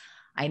business,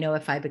 I know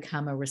if I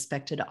become a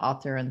respected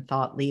author and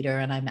thought leader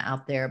and I'm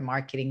out there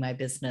marketing my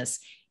business,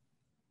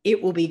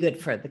 it will be good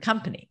for the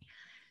company.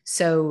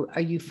 So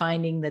are you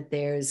finding that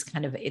there's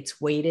kind of,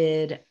 it's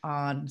weighted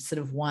on sort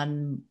of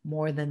one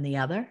more than the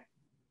other?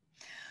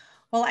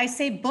 Well, I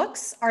say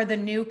books are the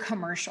new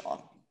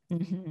commercial.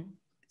 Mm-hmm.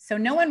 So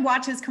no one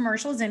watches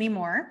commercials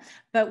anymore,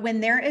 but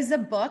when there is a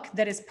book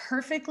that is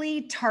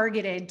perfectly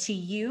targeted to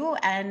you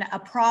and a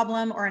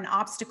problem or an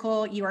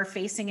obstacle you are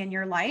facing in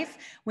your life,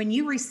 when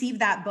you receive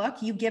that book,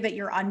 you give it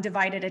your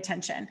undivided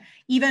attention,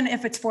 even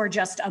if it's for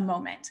just a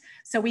moment.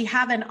 So we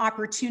have an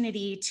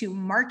opportunity to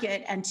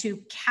market and to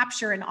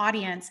capture an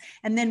audience.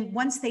 And then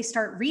once they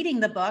start reading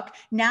the book,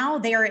 now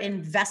they are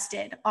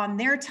invested on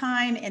their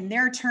time, in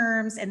their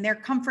terms, in their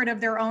comfort of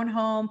their own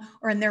home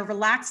or in their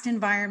relaxed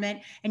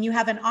environment. And you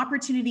have an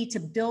opportunity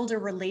to build a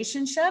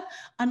relationship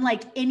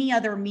unlike any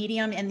other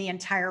medium in the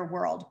entire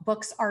world.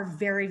 Books are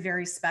very,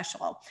 very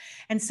special.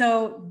 And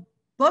so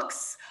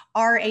books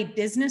are a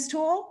business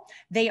tool.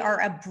 They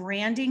are a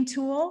branding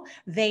tool.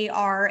 They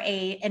are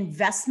an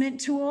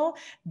investment tool.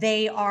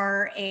 They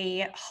are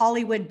a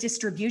Hollywood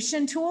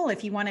distribution tool.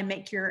 If you want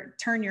to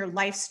turn your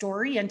life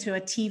story into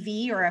a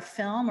TV or a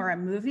film or a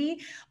movie,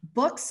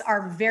 books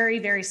are very,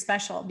 very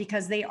special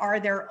because they are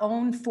their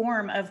own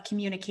form of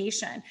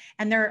communication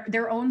and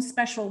their own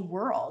special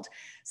world.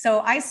 So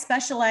I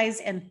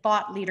specialize in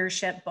thought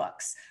leadership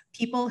books.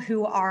 People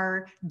who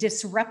are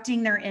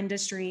disrupting their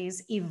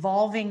industries,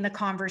 evolving the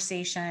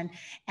conversation.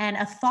 And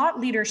a thought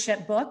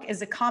leadership book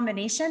is a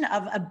combination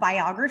of a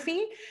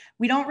biography.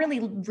 We don't really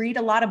read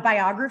a lot of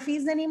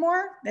biographies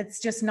anymore. It's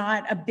just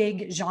not a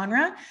big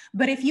genre.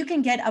 But if you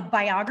can get a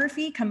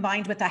biography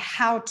combined with a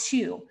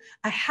how-to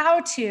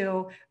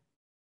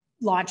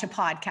launch a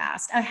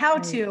podcast, a how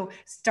to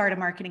start a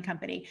marketing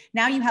company,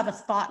 now you have a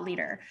thought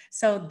leader.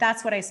 So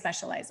that's what I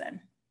specialize in.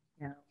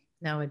 Yeah,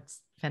 no, it's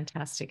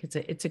fantastic.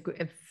 It's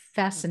a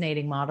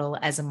fascinating model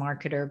as a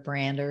marketer,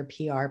 brander,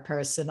 PR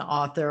person,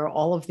 author,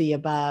 all of the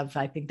above.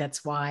 I think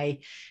that's why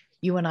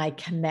you and I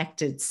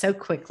connected so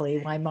quickly,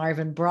 why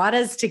Marvin brought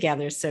us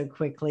together so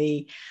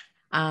quickly.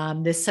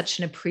 There's such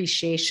an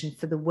appreciation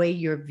for the way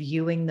you're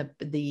viewing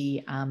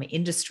the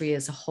industry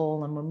as a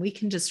whole. And when we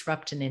can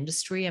disrupt an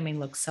industry, I mean,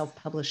 look,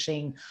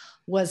 self-publishing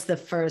was the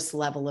first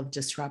level of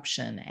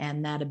disruption,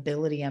 and that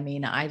ability. I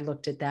mean, I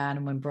looked at that,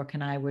 and when Brooke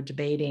and I were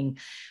debating,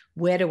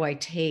 where do I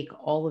take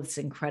all of this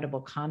incredible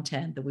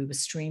content that we were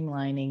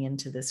streamlining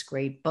into this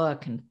great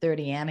book, and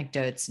 30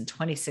 anecdotes and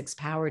 26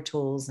 power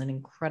tools and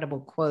incredible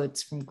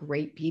quotes from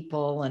great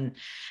people, and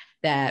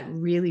that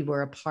really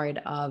were a part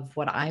of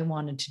what I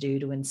wanted to do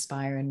to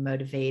inspire and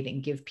motivate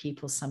and give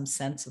people some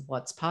sense of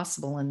what's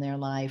possible in their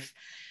life.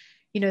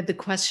 You know, the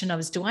question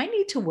of, do I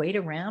need to wait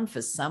around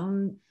for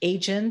some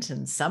agent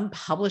and some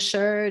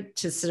publisher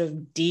to sort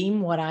of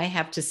deem what I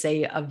have to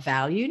say of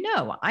value?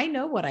 No, I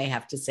know what I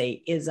have to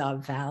say is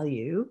of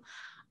value.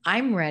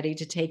 I'm ready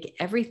to take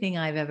everything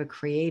I've ever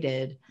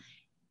created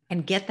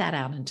and get that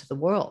out into the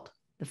world.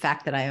 The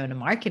fact that I own a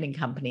marketing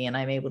company and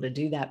I'm able to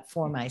do that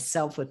for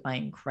myself with my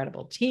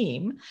incredible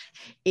team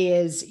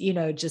is, you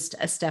know, just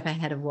a step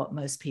ahead of what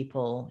most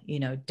people,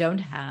 you know, don't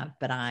have.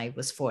 But I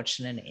was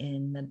fortunate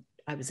in that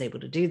I was able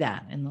to do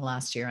that in the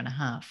last year and a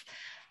half.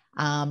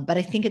 But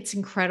I think it's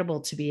incredible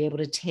to be able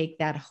to take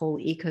that whole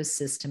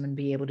ecosystem and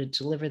be able to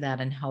deliver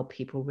that and help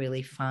people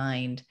really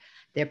find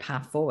their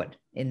path forward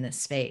in this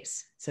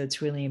space. So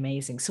it's really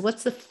amazing. So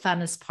what's the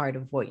funnest part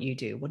of what you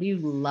do? What do you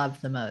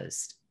love the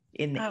most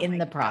in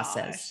the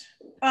process?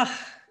 Oh,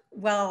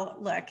 well,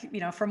 look, you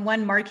know, from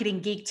one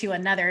marketing geek to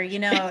another, you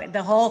know,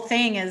 the whole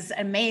thing is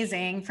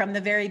amazing from the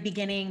very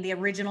beginning, the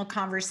original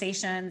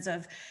conversations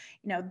of,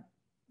 you know,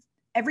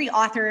 every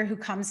author who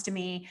comes to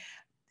me,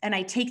 and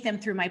I take them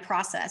through my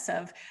process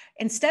of,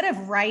 instead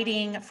of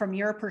writing from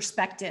your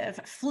perspective,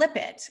 flip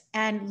it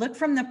and look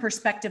from the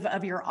perspective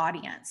of your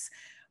audience.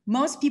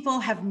 Most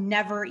people have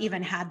never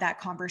even had that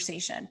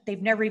conversation.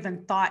 They've never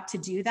even thought to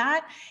do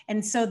that.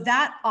 And so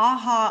that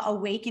aha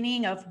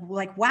awakening of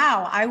like,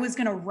 wow, I was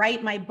going to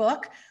write my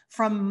book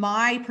from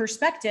my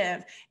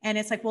perspective. And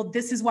it's like, well,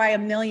 this is why a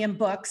million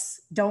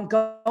books don't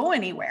go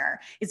anywhere.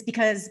 It's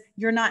because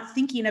you're not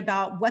thinking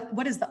about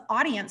what is the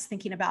audience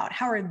thinking about?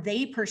 How are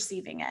they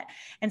perceiving it?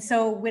 And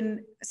so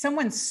when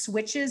someone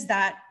switches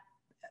that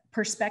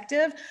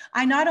perspective,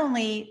 I not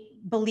only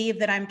believe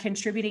that I'm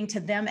contributing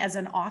to them as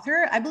an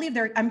author, I believe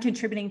I'm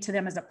contributing to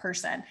them as a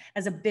person,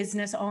 as a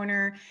business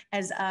owner,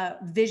 as a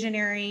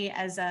visionary,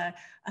 as a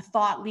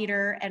thought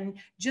leader. And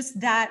just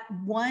that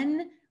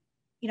one,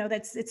 you know,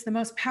 it's the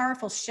most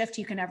powerful shift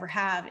you can ever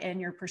have in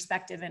your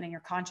perspective and in your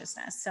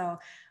consciousness. So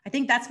I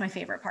think that's my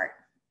favorite part.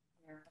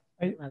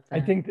 I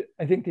think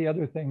the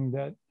other thing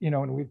that, you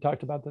know, and we've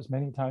talked about this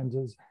many times,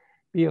 is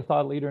be a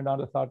thought leader, not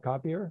a thought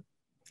copier.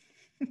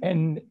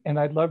 And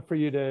I'd love for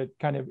you to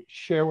kind of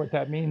share what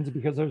that means,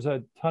 because there's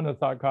a ton of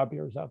thought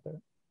copiers out there.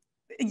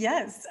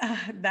 Yes,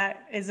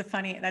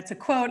 that's a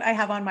quote I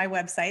have on my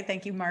website.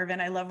 Thank you,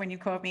 Marvin. I love when you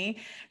quote me.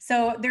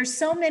 So there's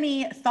so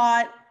many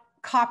thought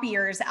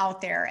copiers out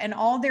there, and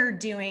all they're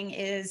doing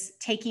is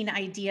taking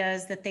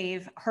ideas that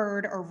they've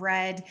heard or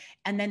read,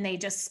 and then they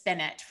just spin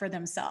it for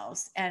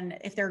themselves. And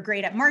if they're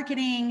great at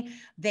marketing,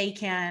 they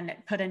can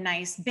put a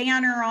nice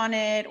banner on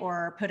it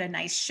or put a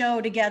nice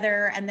show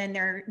together, and then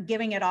they're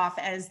giving it off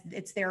as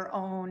it's their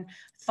own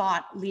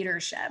thought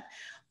leadership.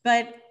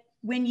 But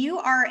when you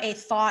are a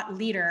thought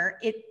leader,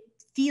 it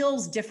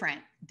feels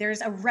different.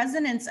 there's a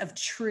resonance of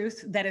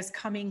truth that is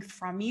coming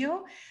from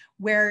you,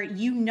 where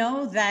you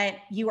know that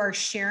you are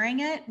sharing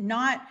it,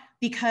 not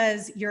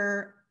because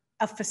you're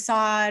a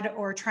facade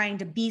or trying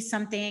to be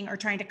something or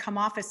trying to come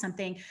off as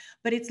something,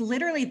 but it's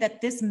literally that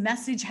this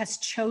message has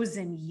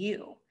chosen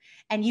you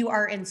and you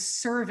are in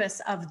service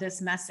of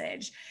this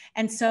message.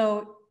 And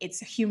so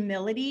it's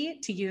humility,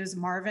 to use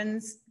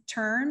Marvin's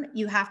term.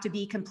 You have to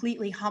be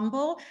completely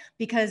humble,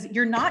 because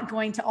you're not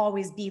going to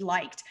always be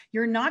liked.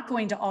 You're not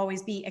going to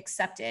always be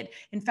accepted.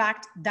 In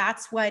fact,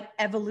 that's what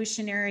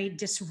evolutionary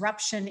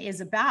disruption is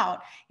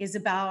about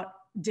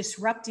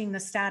disrupting the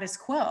status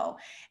quo.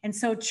 And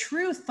so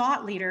true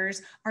thought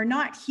leaders are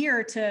not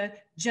here to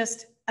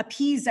just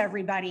appease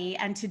everybody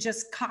and to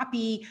just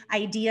copy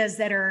ideas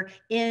that are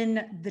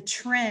in the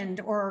trend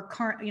or,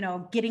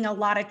 getting a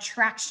lot of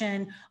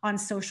traction on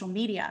social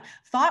media.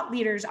 Thought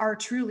leaders are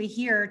truly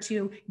here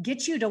to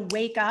get you to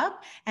wake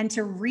up and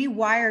to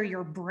rewire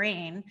your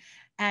brain.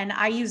 And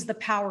I use the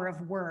power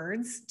of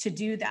words to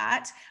do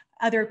that.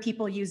 Other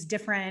people use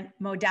different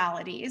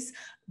modalities,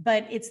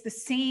 but it's the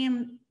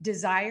same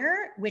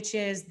desire, which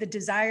is the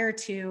desire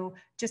to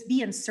just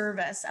be in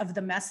service of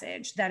the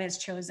message that has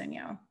chosen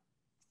you.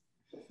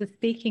 So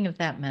speaking of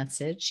that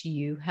message,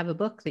 you have a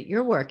book that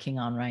you're working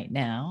on right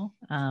now.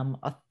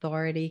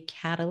 Authority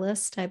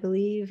Catalyst, I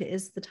believe,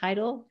 is the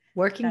title.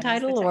 Working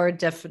title or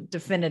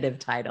definitive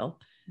title?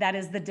 That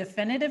is the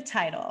definitive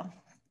title.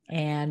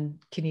 And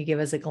can you give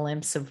us a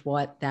glimpse of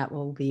what that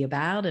will be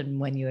about and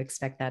when you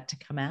expect that to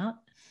come out?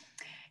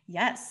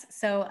 Yes.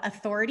 So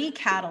Authority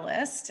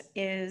Catalyst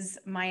is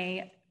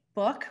my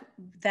book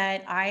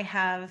that I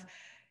have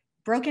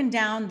broken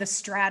down the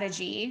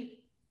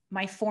strategy,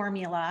 my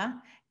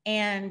formula,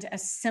 and a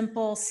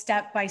simple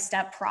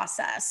step-by-step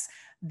process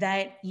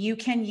that you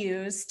can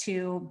use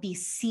to be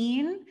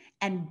seen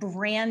and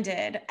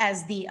branded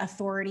as the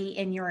authority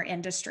in your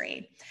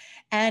industry.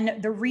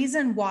 And the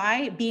reason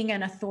why being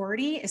an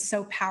authority is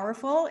so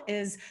powerful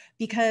is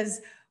because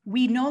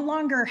we no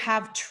longer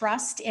have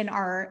trust in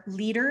our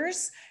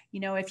leaders.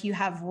 If you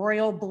have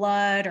royal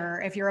blood,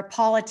 or if you're a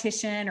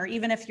politician, or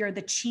even if you're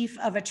the chief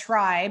of a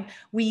tribe,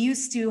 we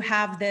used to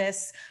have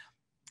this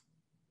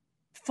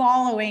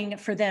following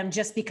for them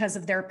just because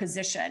of their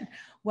position.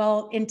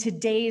 Well, in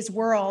today's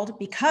world,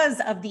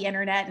 because of the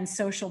internet and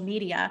social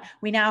media,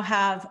 we now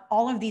have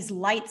all of these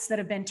lights that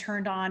have been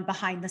turned on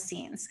behind the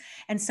scenes.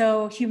 And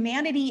so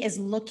humanity is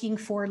looking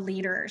for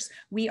leaders.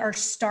 We are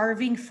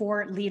starving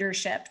for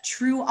leadership,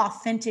 true,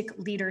 authentic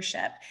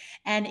leadership.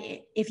 And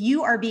if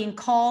you are being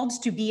called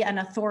to be an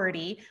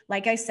authority,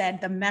 like I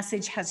said, the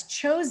message has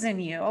chosen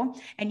you,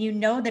 and you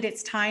know that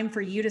it's time for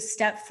you to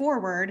step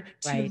forward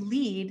to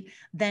lead,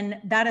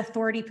 then that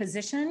authority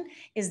position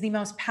is the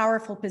most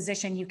powerful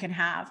position you can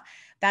have.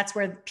 That's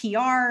where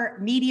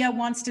PR, media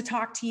wants to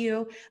talk to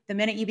you. The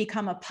minute you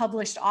become a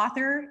published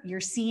author,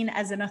 you're seen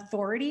as an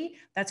authority.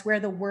 That's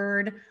where the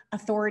word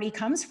authority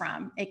comes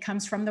from. It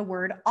comes from the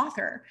word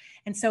author.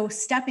 And so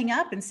stepping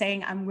up and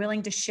saying, I'm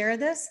willing to share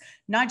this,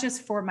 not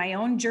just for my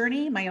own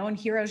journey, my own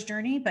hero's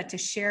journey, but to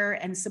share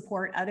and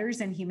support others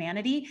in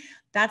humanity,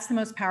 that's the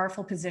most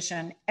powerful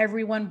position.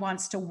 Everyone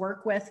wants to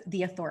work with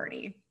the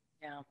authority.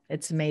 Yeah,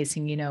 it's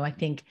amazing. I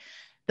think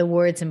the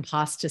words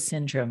imposter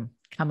syndrome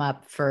come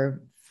up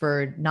for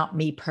not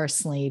me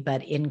personally,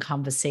 but in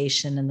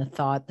conversation, and the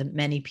thought that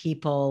many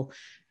people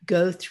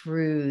go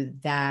through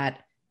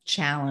that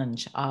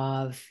challenge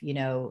of,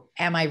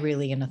 am I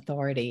really an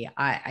authority?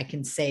 I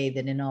can say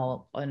that in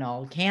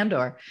all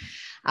candor,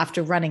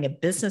 after running a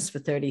business for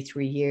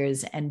 33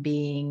 years and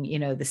being,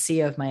 the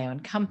CEO of my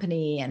own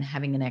company and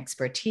having an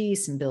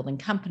expertise in building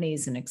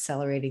companies and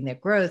accelerating their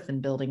growth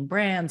and building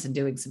brands and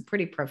doing some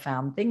pretty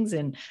profound things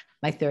in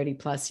my 30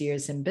 plus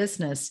years in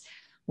business,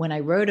 when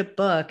I wrote a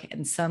book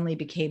and suddenly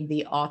became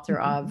the author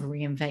of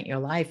Reinvent Your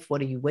Life,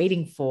 What Are You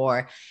Waiting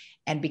For?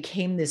 And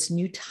became this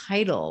new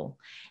title.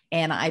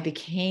 And I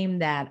became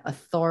that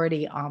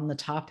authority on the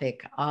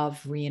topic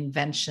of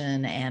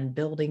reinvention and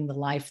building the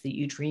life that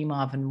you dream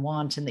of and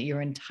want, and that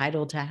you're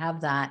entitled to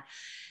have that.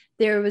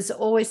 There was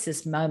always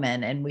this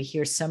moment, and we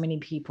hear so many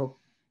people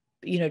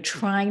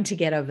trying to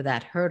get over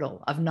that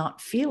hurdle of not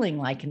feeling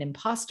like an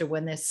imposter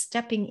when they're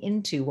stepping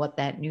into what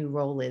that new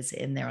role is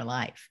in their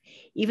life.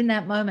 Even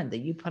that moment that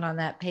you put on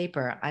that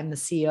paper, I'm the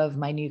CEO of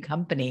my new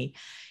company,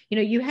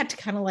 you had to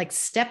kind of like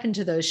step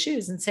into those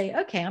shoes and say,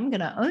 okay, I'm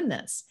going to own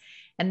this.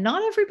 And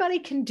not everybody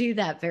can do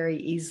that very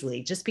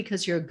easily. Just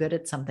because you're good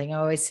at something, I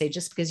always say,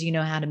 just because you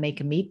know how to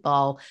make a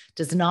meatball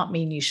does not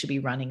mean you should be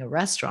running a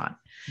restaurant.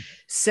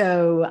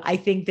 So I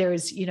think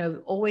there's,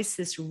 always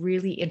this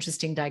really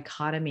interesting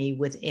dichotomy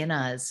within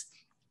us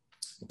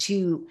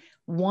to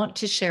want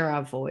to share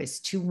our voice,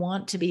 to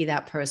want to be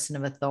that person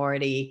of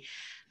authority,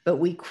 but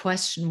we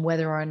question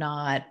whether or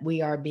not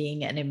we are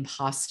being an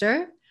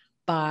imposter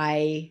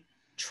by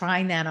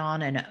trying that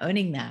on and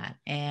owning that.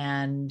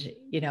 And,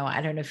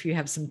 I don't know if you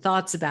have some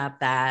thoughts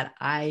about that.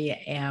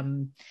 I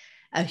am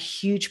a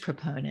huge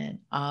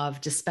proponent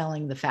of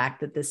dispelling the fact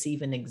that this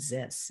even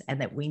exists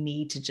and that we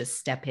need to just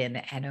step in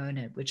and own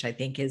it, which I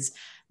think is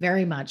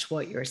very much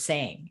what you're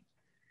saying.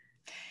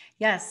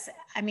 Yes.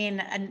 I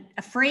mean,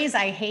 a phrase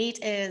I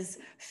hate is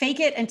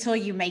fake it until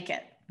you make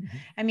it.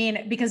 I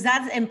mean, because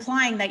that's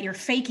implying that you're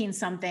faking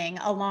something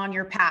along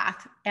your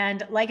path.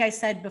 And like I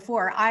said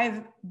before,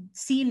 I've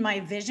seen my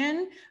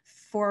vision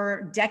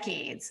for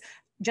decades.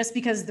 Just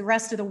because the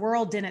rest of the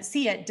world didn't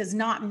see it does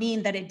not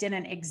mean that it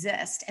didn't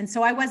exist. And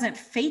so I wasn't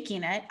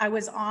faking it. I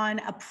was on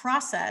a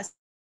process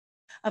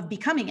of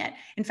becoming it.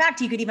 In fact,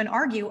 you could even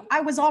argue,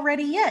 I was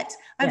already it.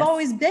 I've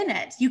always been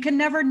it. You can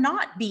never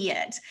not be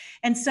it.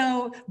 And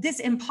so this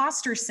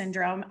imposter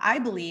syndrome, I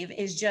believe,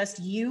 is just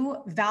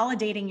you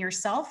validating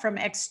yourself from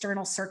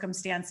external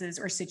circumstances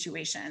or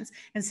situations,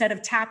 instead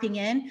of tapping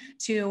in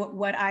to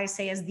what I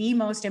say is the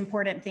most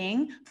important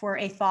thing for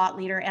a thought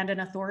leader and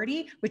an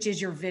authority, which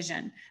is your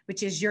vision,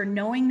 which is your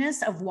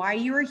knowingness of why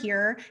you are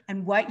here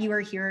and what you are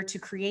here to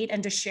create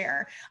and to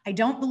share. I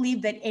don't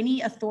believe that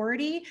any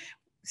authority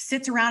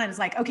sits around and is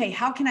like, okay,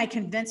 how can I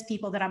convince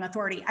people that I'm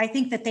authority? I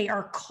think that they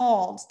are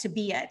called to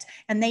be it.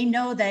 And they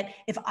know that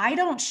if I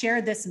don't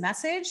share this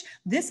message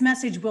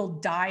will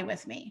die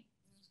with me.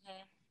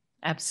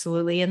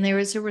 Absolutely. And there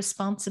is a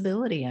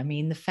responsibility. I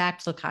mean, the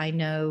fact, look, I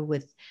know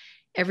with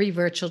every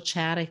virtual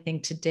chat, I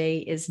think today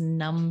is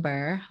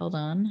number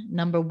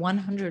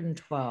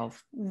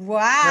 112.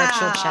 Wow.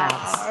 Virtual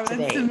chats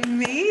today. That's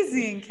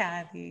amazing,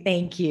 Kathy.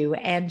 Thank you.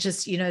 And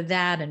just,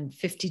 that and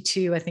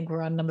 52, I think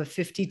we're on number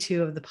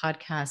 52 of the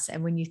podcast.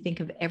 And when you think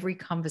of every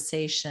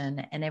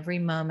conversation and every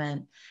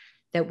moment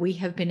that we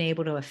have been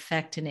able to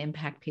affect and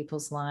impact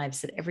people's lives,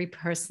 that every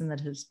person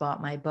that has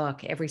bought my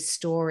book, every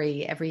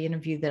story, every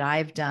interview that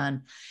I've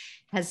done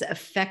has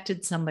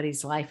affected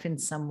somebody's life in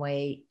some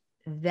way,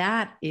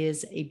 that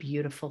is a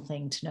beautiful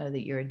thing to know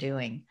that you're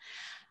doing.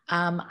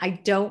 I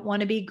don't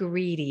want to be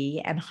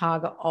greedy and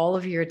hog all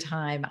of your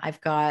time.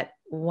 I've got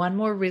one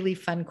more really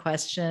fun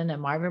question,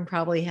 and Marvin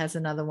probably has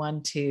another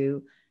one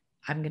too.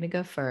 I'm going to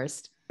go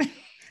first.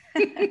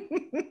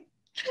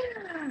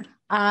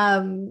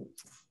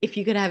 If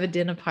you could have a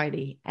dinner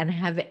party and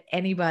have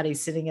anybody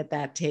sitting at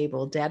that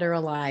table, dead or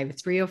alive,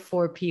 3 or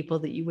 4 people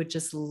that you would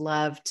just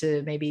love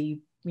to maybe,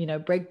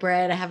 break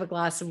bread, have a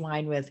glass of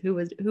wine with, who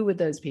would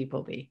those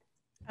people be?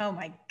 Oh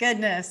my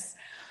goodness.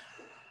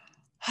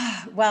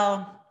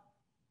 Well,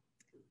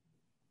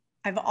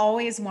 I've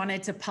always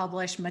wanted to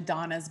publish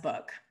Madonna's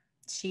book.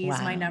 She's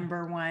my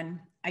number one.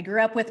 I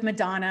grew up with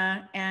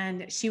Madonna,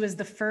 and she was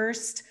the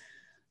first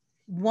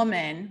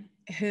woman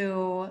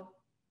who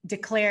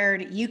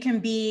declared you can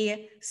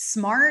be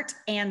smart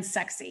and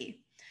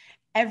sexy.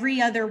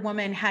 Every other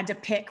woman had to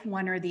pick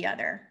one or the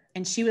other.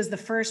 And she was the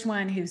first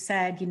one who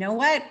said, you know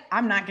what?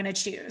 I'm not going to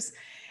choose.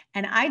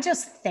 And I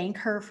just thank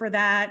her for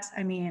that.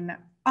 I mean,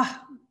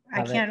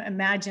 I can't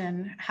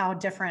imagine how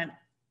different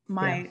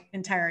my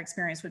entire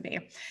experience would be.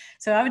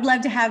 So I would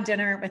love to have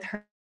dinner with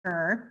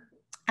her.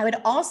 I would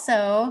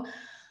also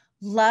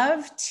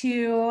love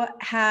to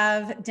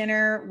have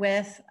dinner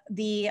with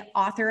the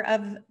author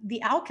of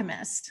The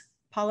Alchemist,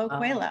 Paulo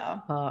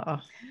Coelho.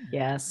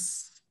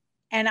 Yes.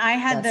 And I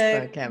had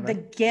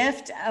the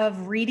gift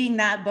of reading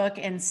that book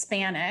in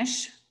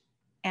Spanish,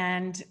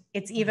 and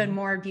it's even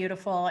more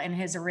beautiful in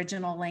his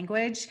original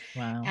language.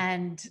 Wow.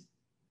 And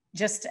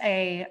just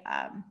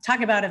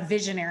talk about a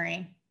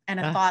visionary and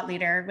a thought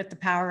leader with the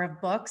power of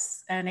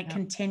books. And it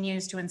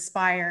continues to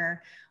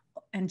inspire.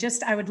 And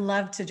just, I would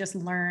love to just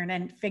learn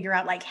and figure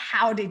out, like,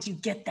 how did you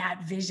get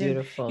that vision?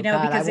 Beautiful.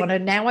 Because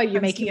now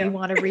you're making me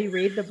want to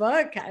reread the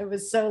book. It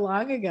was so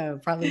long ago,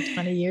 probably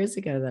 20 years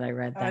ago that I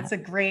read that. It's a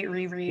great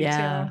reread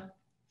too.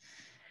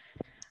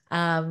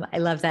 I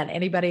love that.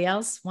 Anybody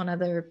else? One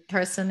other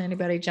person?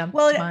 Anybody jump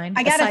to mind?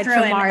 I got to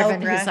throw in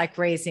Marvin, Oprah, who's like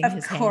raising his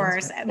hand. Of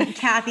course,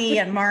 Kathy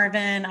and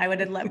Marvin. I would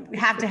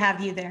have to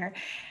have you there.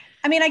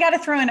 I mean, I got to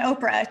throw in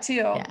Oprah too.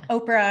 Yeah.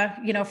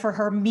 Oprah, for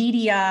her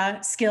media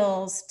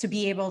skills to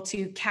be able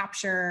to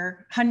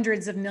capture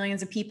hundreds of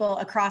millions of people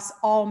across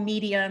all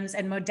mediums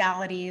and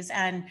modalities,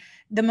 and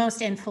the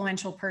most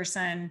influential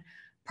person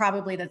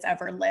probably that's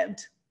ever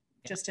lived.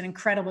 Just an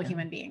incredible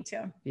human being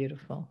too.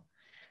 Beautiful.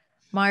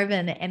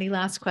 Marvin, any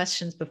last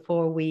questions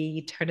before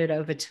we turn it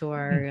over to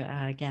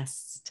our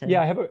guests? I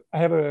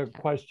have a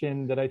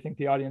question that I think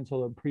the audience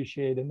will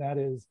appreciate, and that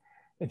is,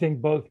 I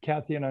think both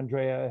Kathy and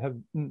Andrea have,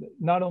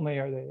 not only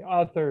are they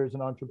authors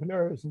and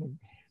entrepreneurs and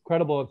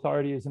incredible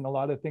authorities in a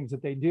lot of things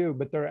that they do,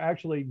 but they're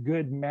actually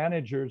good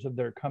managers of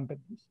their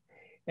companies.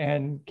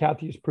 And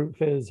Kathy's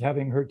proof is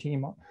having her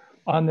team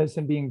on this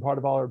and being part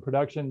of all her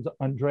productions.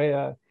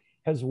 Andrea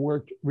has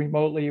worked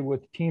remotely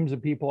with teams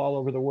of people all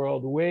over the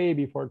world way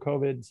before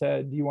COVID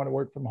said, do you want to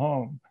work from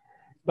home?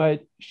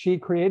 But she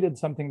created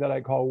something that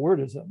I call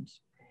wordisms.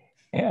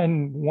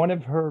 And one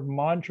of her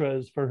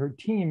mantras for her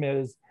team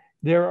is,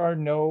 there are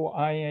no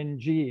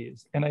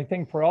INGs. And I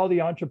think for all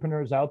the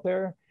entrepreneurs out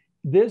there,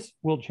 this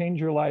will change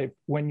your life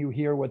when you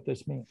hear what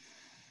this means.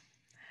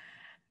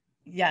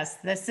 Yes,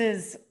 this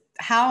is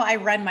how I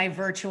run my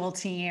virtual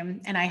team,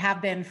 and I have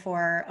been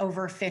for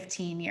over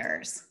 15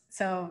 years.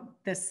 So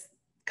this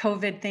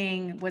COVID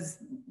thing was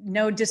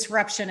no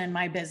disruption in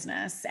my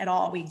business at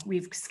all.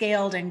 We've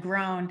scaled and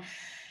grown.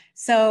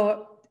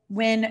 So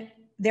when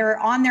they're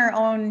on their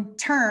own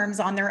terms,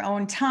 on their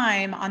own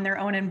time, on their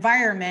own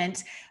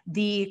environment.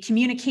 The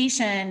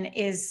communication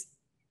is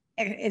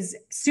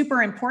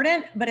super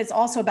important, but it's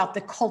also about the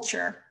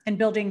culture and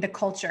building the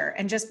culture.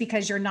 And just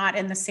because you're not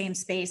in the same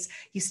space,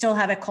 you still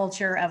have a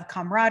culture of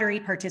camaraderie,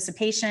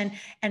 participation,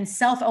 and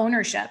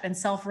self-ownership and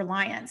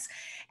self-reliance.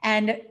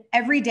 And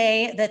every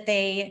day that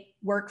they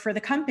work for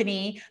the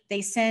company,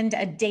 they send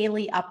a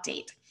daily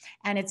update.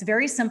 And it's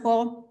very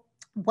simple.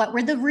 What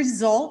were the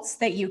results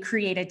that you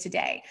created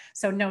today?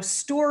 So no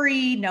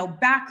story, no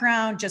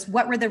background, just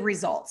what were the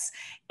results?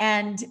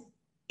 And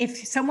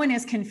if someone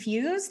is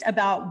confused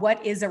about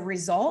what is a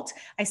result,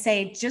 I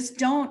say, just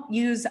don't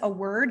use a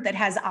word that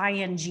has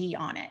ing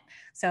on it.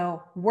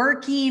 So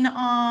working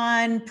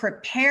on,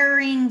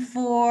 preparing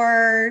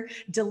for,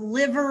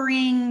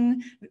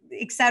 delivering,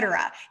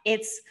 etc.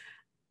 It's,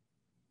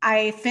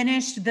 I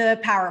finished the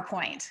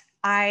PowerPoint.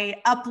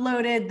 I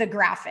uploaded the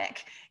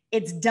graphic.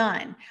 It's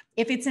done.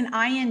 If it's an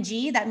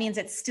ing, that means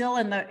it's still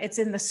in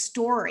the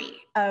story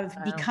of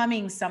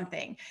becoming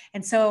something.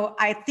 And so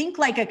I think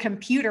like a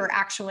computer,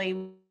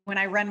 actually, when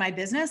I run my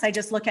business, I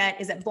just look at,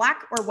 is it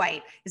black or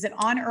white? Is it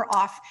on or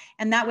off?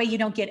 And that way you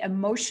don't get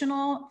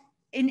emotional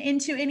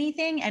into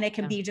anything, and it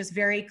can be just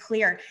very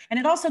clear. And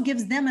it also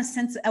gives them a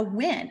sense, a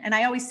win. And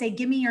I always say,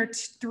 give me your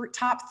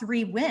top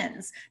 3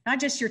 wins, not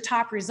just your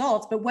top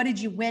results, but what did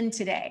you win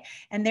today?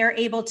 And they're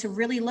able to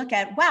really look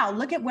at, wow,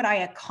 look at what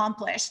I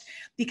accomplished.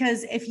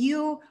 Because if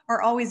you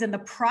are always in the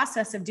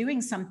process of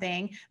doing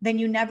something, then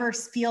you never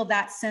feel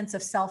that sense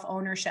of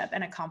self-ownership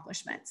and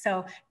accomplishment.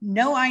 So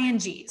no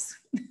INGs.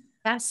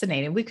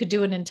 Fascinating. We could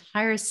do an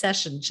entire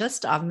session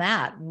just on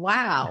that.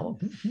 Wow.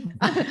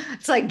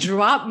 It's like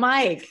drop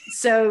mic.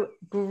 So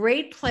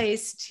great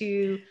place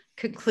to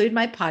conclude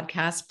my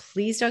podcast.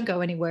 Please don't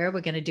go anywhere.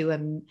 We're going to do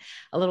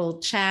a little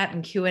chat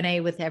and Q&A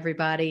with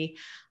everybody.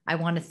 I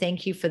want to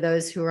thank you for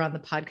those who are on the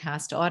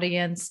podcast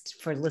audience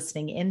for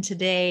listening in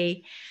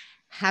today.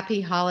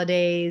 Happy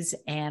holidays,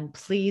 and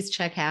please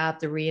check out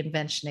the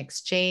Reinvention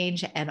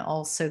Exchange and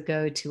also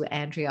go to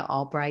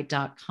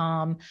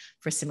AndreaAlbright.com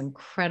for some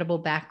incredible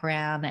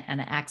background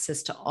and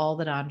access to all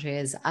that Andrea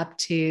is up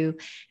to,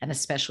 and a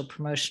special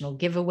promotional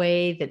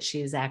giveaway that she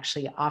is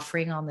actually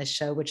offering on this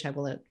show, which I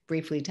will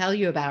briefly tell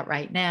you about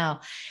right now.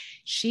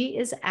 She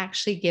is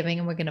actually giving,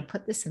 and we're going to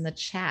put this in the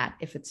chat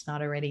if it's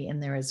not already in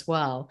there as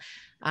well,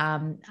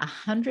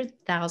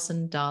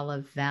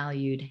 $100,000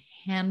 valued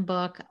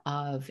handbook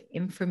of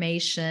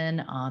information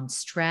on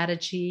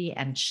strategy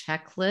and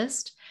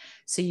checklist.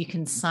 So you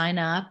can sign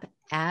up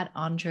at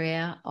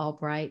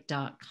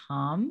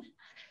AndreaAlbright.com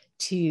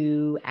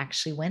to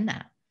actually win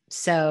that.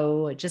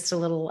 So just a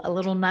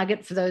little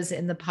nugget for those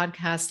in the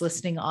podcast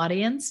listening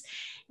audience.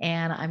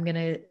 And I'm going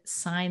to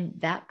sign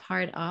that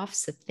part off.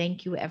 So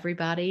thank you,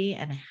 everybody,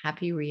 and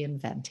happy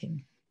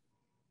reinventing.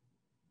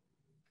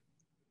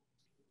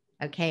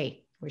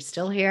 Okay, we're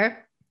still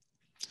here.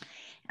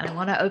 And I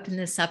want to open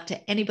this up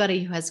to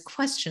anybody who has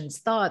questions,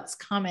 thoughts,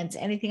 comments,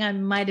 anything I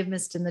might have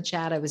missed in the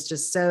chat. I was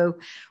just so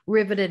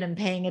riveted and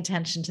paying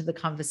attention to the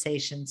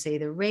conversation. So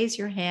either raise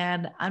your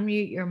hand,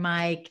 unmute your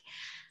mic.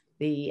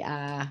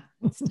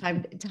 It's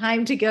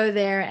time to go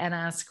there and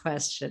ask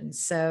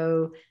questions.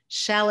 So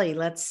Shelley,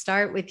 let's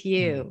start with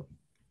you.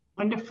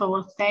 Wonderful.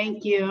 Well,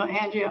 thank you,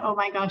 Andrea. Oh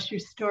my gosh,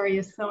 your story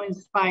is so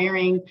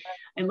inspiring.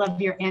 I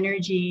love your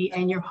energy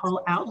and your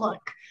whole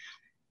outlook.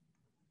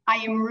 I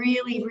am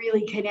really,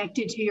 really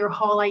connected to your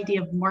whole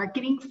idea of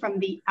marketing from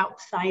the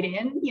outside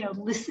in,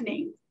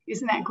 listening.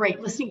 Isn't that great?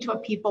 Listening to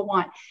what people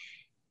want.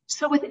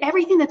 So with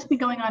everything that's been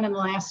going on in the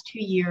last 2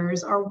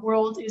 years, our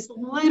world is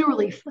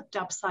literally flipped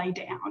upside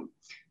down.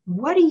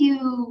 What are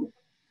you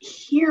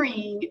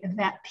hearing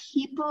that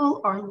people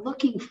are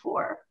looking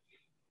for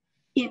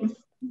in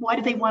what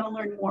do they want to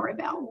learn more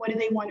about? What do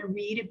they want to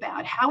read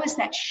about? How has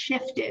that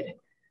shifted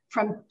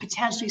from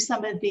potentially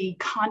some of the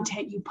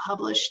content you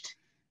published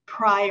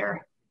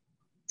prior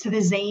to the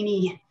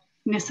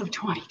zaniness of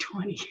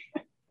 2020?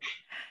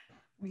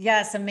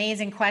 Yes,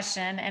 amazing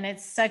question. And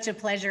it's such a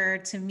pleasure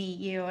to meet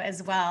you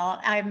as well.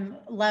 I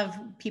love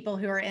people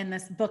who are in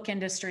this book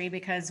industry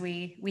because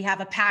we have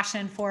a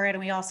passion for it. And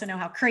we also know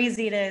how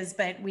crazy it is,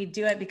 but we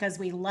do it because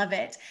we love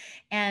it.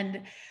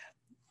 And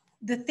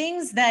the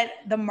things that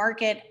the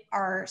market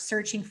are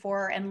searching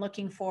for and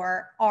looking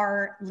for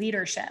are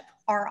leadership,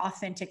 are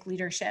authentic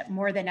leadership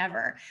more than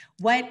ever.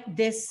 What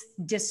this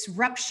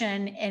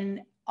disruption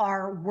in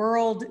our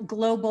world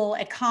global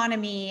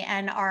economy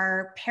and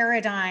our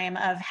paradigm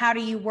of how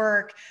do you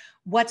work,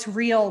 what's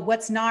real,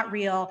 what's not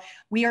real.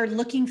 We are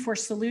looking for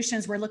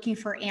solutions. We're looking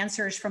for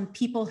answers from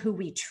people who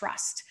we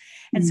trust.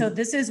 And so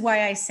this is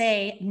why I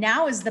say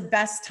now is the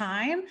best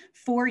time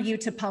for you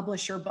to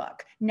publish your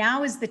book.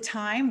 Now is the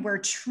time where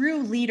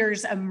true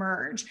leaders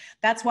emerge.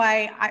 That's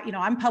why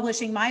I'm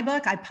publishing my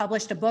book. I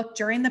published a book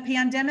during the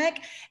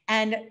pandemic,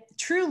 and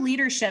true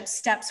leadership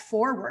steps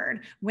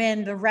forward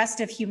when the rest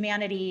of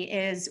humanity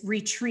is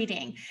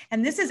retreating.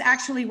 And this is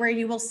actually where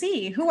you will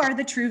see who are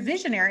the true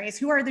visionaries,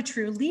 who are the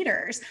true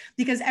leaders,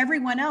 because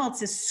everyone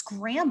else is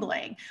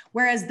scrambling.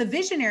 Whereas the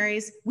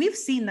visionaries, we've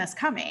seen this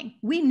coming.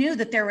 We knew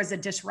that there was a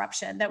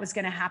disruption that was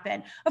going to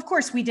happen. Of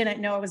course, we didn't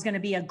know it was going to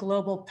be a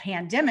global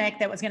pandemic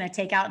that was going to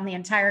take out in the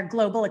entire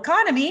global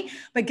economy.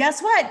 But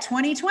guess what?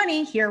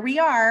 2020, here we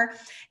are.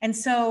 And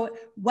so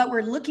what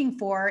we're looking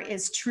for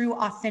is true,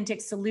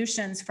 authentic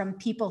solutions from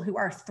people who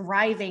are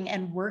thriving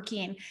and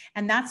working.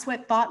 And that's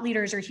what thought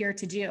leaders are here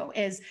to do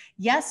is,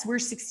 yes, we're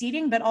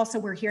succeeding, but also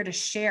we're here to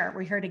share.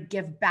 We're here to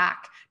give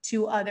back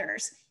to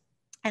others.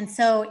 And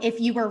so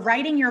if you were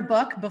writing your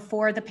book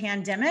before the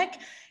pandemic,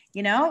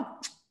 you know,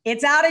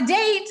 it's out of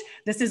date.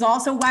 This is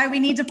also why we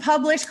need to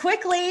publish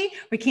quickly.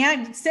 We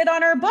can't sit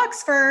on our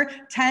books for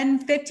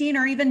 10, 15,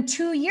 or even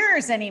 2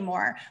 years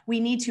anymore.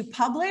 We need to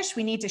publish.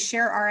 We need to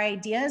share our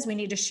ideas. We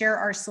need to share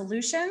our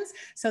solutions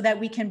so that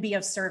we can be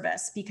of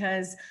service,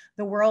 because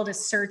the world is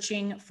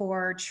searching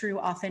for true,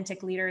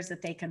 authentic leaders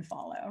that they can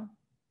follow.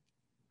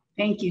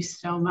 Thank you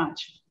so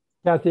much.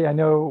 Kathy, I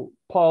know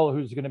Paul,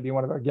 who's going to be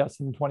one of our guests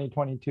in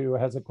 2022,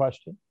 has a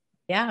question.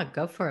 Yeah,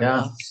 go for it.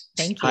 Yeah.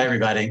 Thank you. Hi,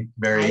 everybody.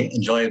 Very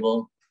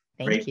enjoyable.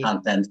 Great you.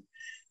 content.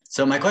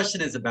 So my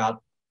question is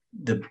about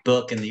the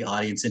book and the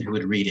audience and who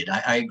would read it.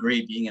 I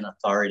agree, being an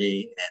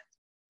authority and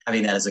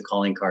having that as a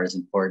calling card is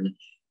important.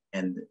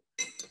 And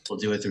we'll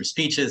do it through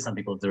speeches. Some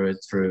people do it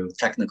through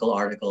technical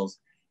articles.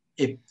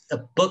 If a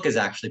book is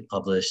actually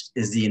published,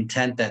 is the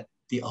intent that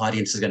the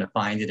audience is going to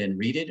find it and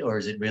read it? Or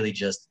is it really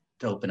just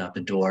to open up a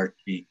door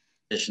to be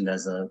positioned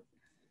as a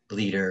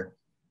leader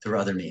through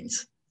other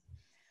means?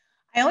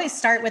 I always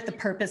start with the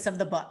purpose of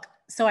the book.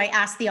 So I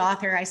ask the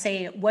author, I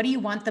say, what do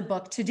you want the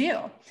book to do?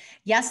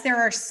 Yes, there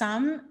are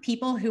some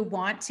people who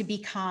want to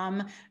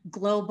become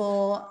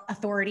global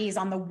authorities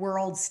on the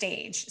world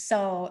stage.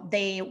 So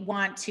they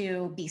want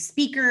to be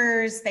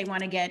speakers, they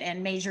want to get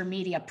in major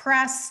media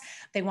press,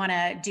 they want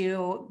to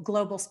do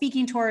global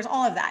speaking tours,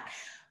 all of that.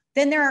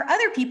 Then there are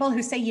other people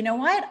who say, you know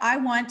what, I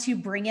want to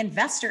bring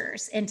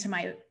investors into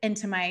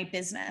my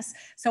business.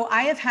 So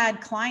I have had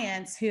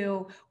clients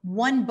who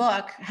one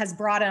book has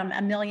brought them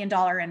 $1 million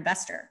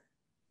investor,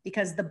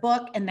 because the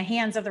book in the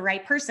hands of the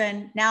right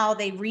person, now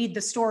they read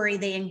the story,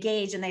 they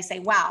engage, and they say,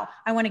 wow,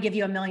 I want to give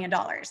you $1 million.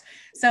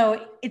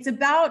 So it's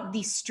about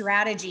the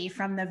strategy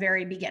from the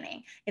very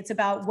beginning. It's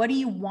about, what do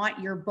you want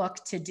your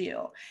book to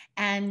do?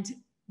 And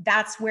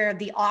that's where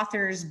the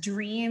author's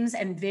dreams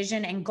and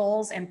vision and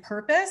goals and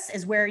purpose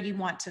is where you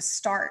want to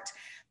start.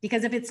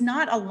 Because if it's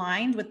not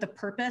aligned with the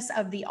purpose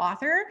of the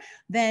author,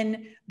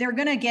 then they're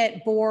going to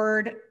get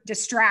bored,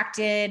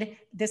 distracted.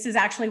 This is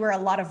actually where a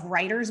lot of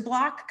writer's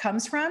block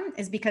comes from,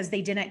 is because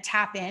they didn't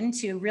tap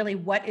into really,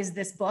 what is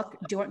this book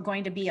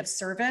going to be of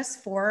service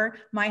for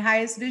my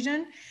highest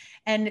vision?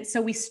 And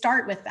so we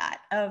start with that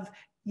of,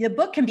 the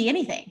book can be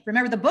anything.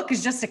 Remember, the book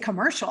is just a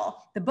commercial.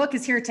 The book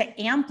is here to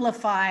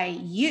amplify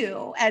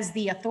you as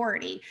the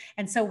authority.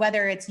 And so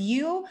whether it's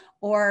you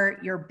or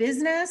your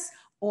business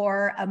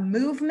or a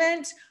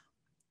movement,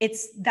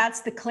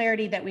 that's the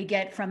clarity that we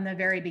get from the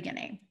very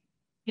beginning.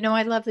 You know,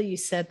 I love that you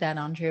said that,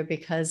 Andrea,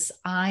 because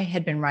I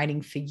had been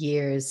writing for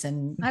years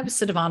and I was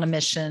sort of on a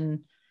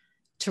mission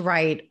to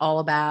write all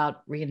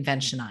about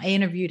reinvention. I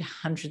interviewed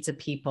hundreds of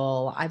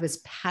people. I was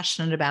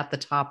passionate about the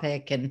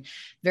topic and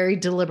very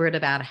deliberate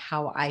about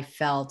how I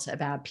felt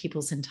about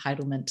people's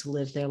entitlement to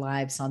live their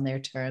lives on their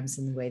terms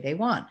and the way they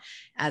want.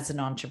 As an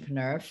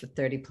entrepreneur for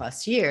 30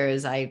 plus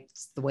years,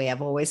 it's the way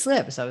I've always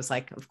lived. So I was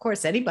like, of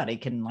course, anybody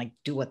can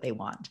do what they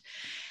want.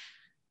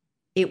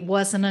 It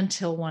wasn't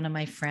until one of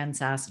my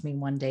friends asked me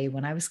one day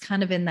when I was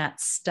kind of in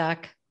that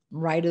stuck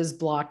writer's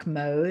block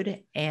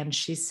mode. And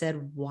she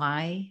said,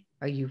 why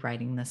are you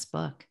writing this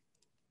book?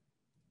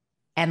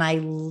 And I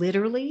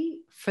literally,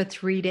 for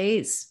 3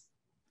 days,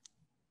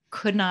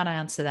 could not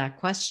answer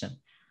that question.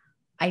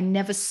 I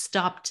never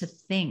stopped to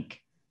think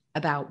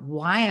about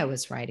why I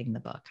was writing the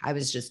book. I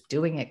was just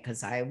doing it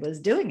because I was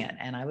doing it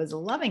and I was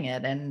loving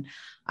it. And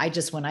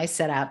when I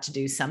set out to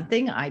do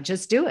something, I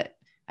just do it.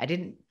 I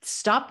didn't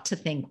stop to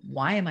think,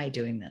 why am I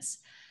doing this?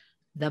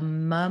 The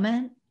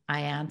moment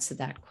I answered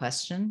that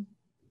question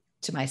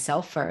to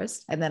myself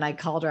first, and then I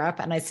called her up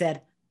and I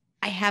said,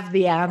 I have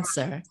the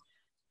answer.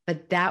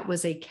 But that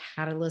was a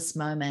catalyst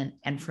moment.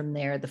 And from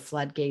there, the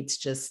floodgates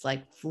just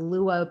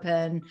flew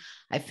open.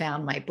 I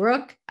found my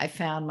brook, I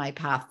found my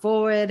path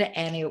forward,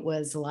 and it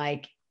was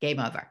like game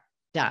over,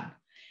 done.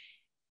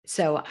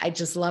 So I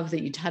just love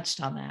that you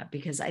touched on that,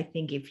 because I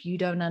think if you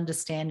don't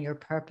understand your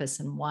purpose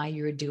and why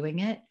you're doing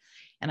it,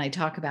 and I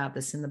talk about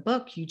this in the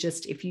book,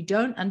 if you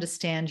don't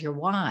understand your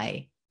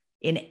why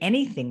in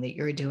anything that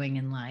you're doing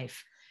in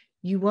life,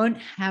 you won't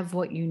have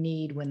what you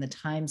need when the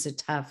times are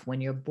tough,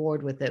 when you're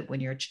bored with it, when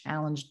you're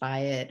challenged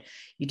by it.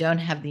 You don't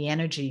have the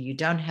energy, you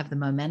don't have the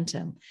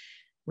momentum.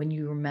 When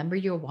you remember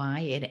your why,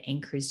 it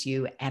anchors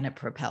you and it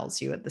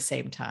propels you at the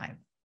same time.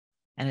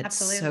 And it's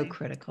so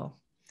critical.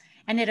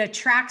 And it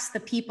attracts the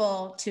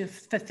people to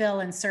fulfill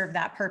and serve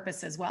that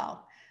purpose as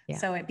well. Yeah.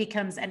 So it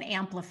becomes an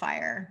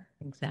amplifier.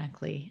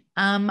 Exactly.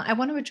 I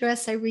want to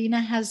address Irina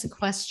has a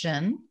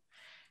question.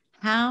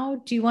 How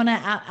do you want to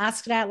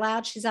ask it out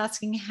loud? She's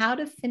asking how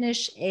to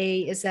finish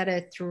is that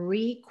a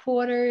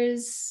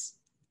 3/4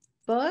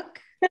 book?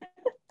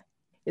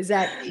 Is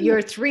that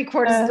you're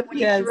 3/4 of the way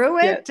Yes, through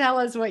it? yes. Tell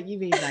us what you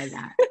mean by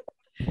that.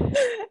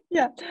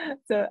 Yeah.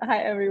 So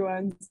hi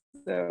everyone.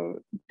 So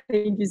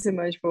thank you so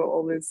much for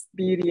all this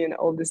beauty and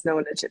all this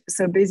knowledge.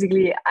 So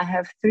basically I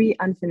have 3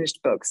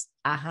 unfinished books.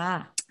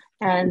 Aha.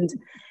 And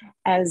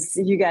as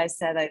you guys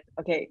said,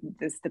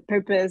 this the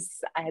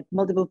purpose. I had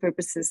multiple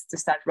purposes to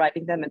start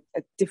writing them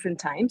at different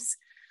times.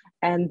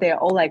 And they're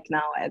all like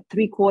now at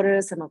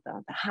 3/4, some of them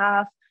at the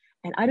half.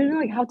 And I don't know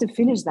like how to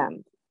finish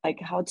them. Like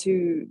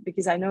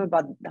because I know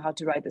about how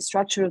to write the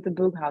structure of the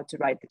book, how to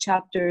write the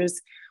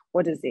chapters,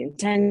 what is the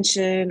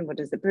intention, what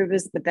is the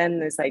purpose, but then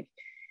there's like,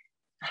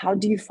 how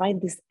do you find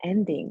these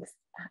endings?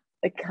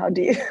 Like how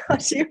do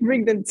you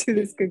bring them to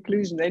this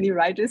conclusion? Any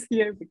writers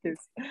here? Because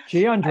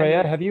gee,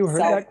 Andrea, have you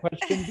heard that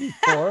question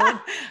before? I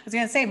was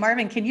going to say,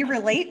 Marvin, can you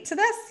relate to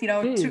this?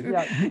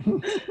 Yeah.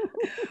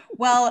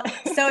 Well,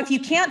 so if you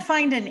can't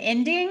find an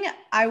ending,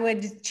 I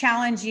would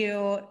challenge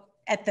you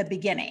at the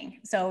beginning.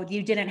 So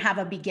you didn't have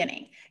a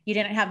beginning. You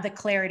didn't have the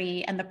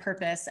clarity and the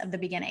purpose of the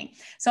beginning.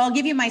 So I'll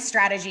give you my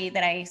strategy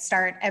that I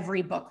start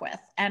every book with,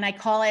 and I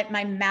call it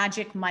my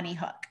magic money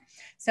hook.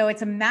 So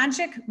it's a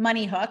magic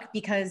money hook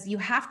because you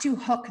have to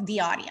hook the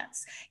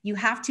audience. You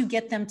have to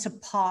get them to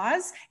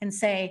pause and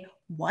say,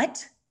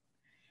 what?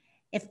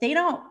 If they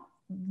don't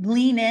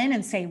lean in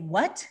and say,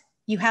 what?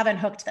 You haven't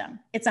hooked them.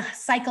 It's a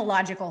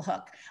psychological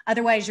hook.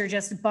 Otherwise, you're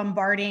just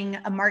bombarding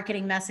a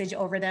marketing message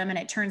over them and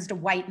it turns to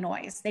white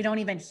noise. They don't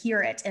even hear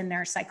it in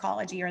their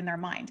psychology or in their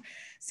mind.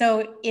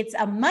 So it's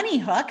a money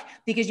hook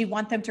because you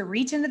want them to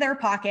reach into their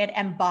pocket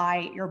and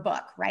buy your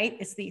book, right?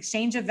 It's the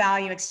exchange of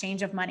value,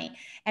 exchange of money.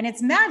 And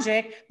it's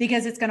magic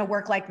because it's going to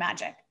work like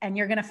magic. And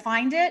you're going to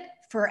find it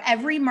for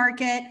every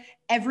market,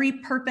 every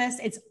purpose.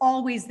 It's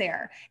always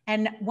there.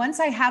 And once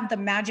I have the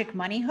magic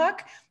money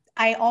hook,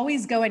 I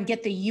always go and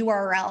get the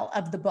URL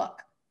of the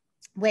book,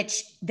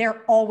 which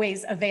they're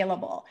always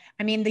available.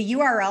 I mean, the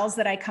URLs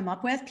that I come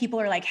up with,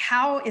 people are like,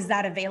 how is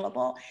that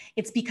available?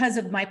 It's because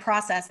of my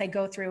process I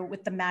go through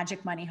with the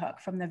magic money hook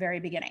from the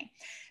very beginning.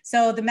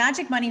 So the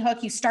magic money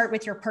hook, you start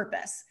with your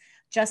purpose.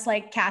 Just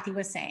like Kathy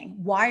was saying,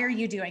 why are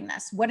you doing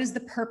this? What is the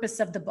purpose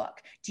of the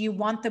book? Do you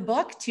want the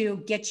book to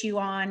get you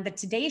on the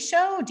Today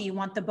Show? Do you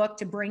want the book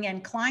to bring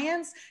in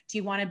clients? Do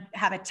you want to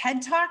have a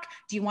TED Talk?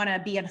 Do you want to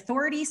be an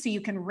authority so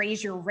you can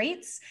raise your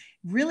rates?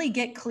 Really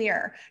get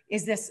clear.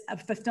 Is this a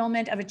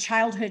fulfillment of a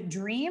childhood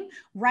dream?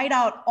 Write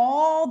out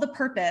all the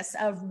purpose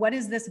of what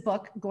is this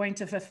book going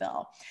to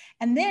fulfill?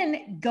 And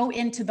then go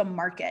into the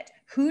market.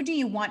 Who do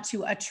you want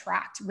to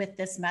attract with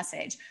this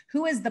message?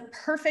 Who is the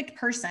perfect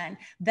person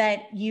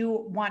that you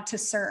want to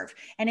serve?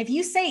 And if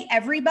you say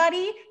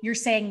everybody, you're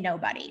saying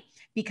nobody,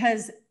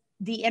 because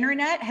the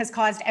internet has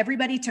caused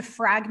everybody to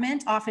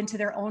fragment off into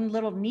their own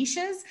little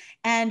niches,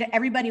 and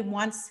everybody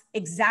wants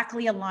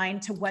exactly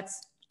aligned to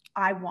what's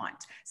I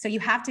want. So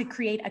you have to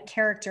create a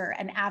character,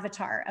 an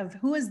avatar of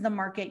who is the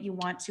market you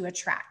want to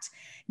attract.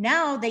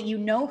 Now that you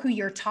know who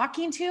you're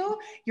talking to,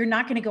 you're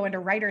not going to go into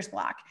writer's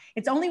block.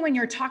 It's only when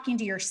you're talking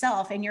to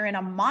yourself and you're in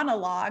a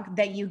monologue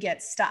that you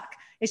get stuck.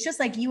 It's just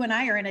like you and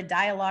I are in a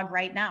dialogue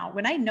right now.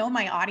 When I know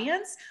my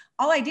audience,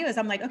 all I do is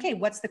I'm like, okay,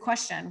 what's the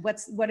question?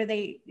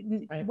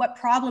 What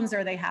problems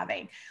are they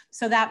having?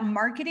 So that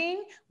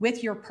marketing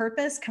with your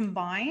purpose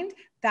combined,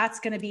 that's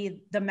going to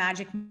be the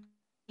magic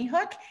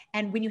hook.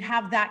 And when you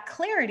have that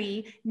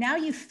clarity, now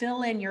you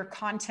fill in your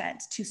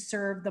content to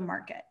serve the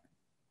market.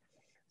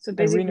 So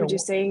basically Irina, what you're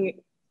saying,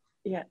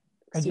 yeah.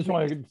 I just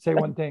want to say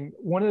one thing.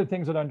 One of the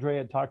things that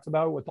Andrea talks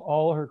about with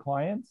all her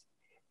clients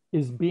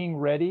is being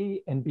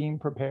ready and being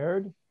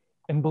prepared.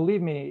 And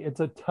believe me, it's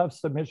a tough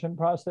submission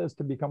process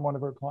to become one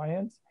of her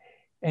clients.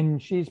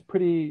 And she's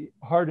pretty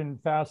hard and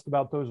fast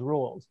about those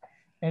rules.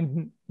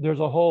 And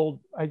there's a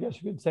whole, I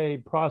guess you could say,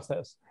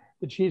 process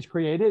that she's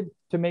created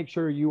to make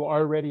sure you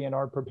are ready and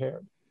are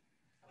prepared.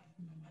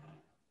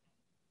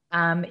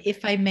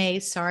 If I may,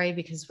 sorry,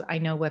 because I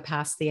know we're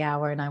past the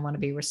hour and I want to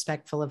be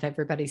respectful of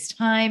everybody's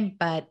time,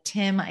 but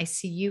Tim, I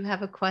see you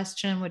have a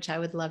question, which I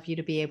would love you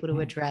to be able to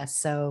address.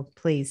 So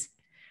please.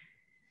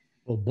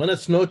 Well,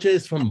 buenas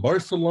noches from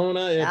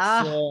Barcelona.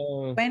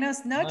 It's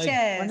buenos noches.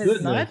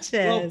 Buenos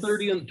noches.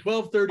 12:30 in the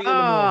morning.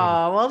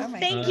 Oh, well,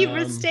 thank you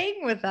for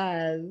staying with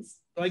us.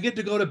 I get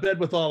to go to bed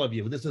with all of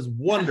you. This is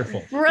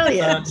wonderful.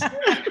 Brilliant.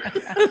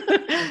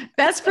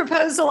 Best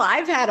proposal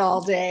I've had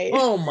all day.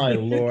 Oh, my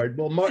Lord.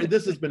 Well,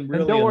 this has been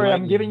really. And don't worry,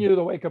 I'm giving you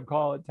the wake up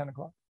call at 10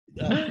 o'clock.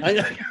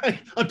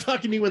 I'm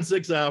talking to you in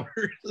 6 hours.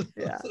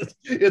 Yeah.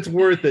 It's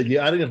worth it.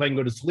 Yeah, I don't know if I can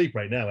go to sleep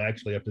right now,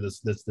 actually, after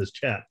this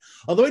chat.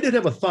 Although I did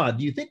have a thought.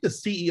 Do you think the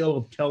CEO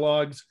of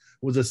Kellogg's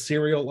was a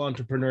serial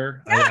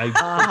entrepreneur? I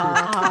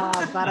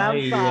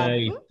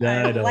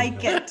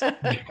like it.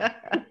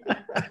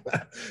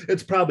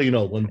 It's probably an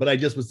old one, but I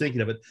just was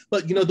thinking of it.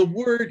 But you know, the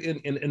word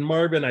in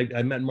Marvin,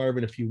 I met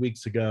Marvin a few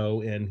weeks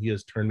ago, and he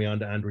has turned me on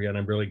to Andrea, and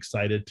I'm really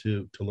excited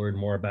to learn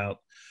more about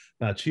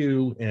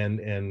you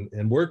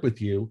and work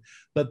with you.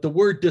 But the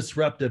word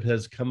disruptive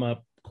has come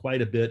up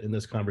quite a bit in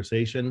this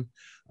conversation.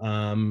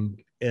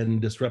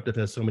 And disruptive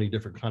has so many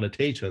different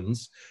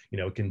connotations. You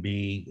know, it can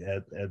be,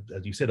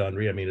 as you said,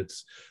 Andrea, I mean,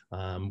 it's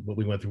what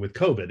we went through with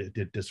COVID.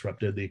 It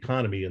disrupted the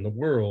economy and the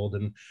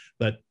world.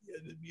 But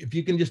if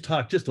you can just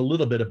talk just a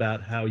little bit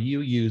about how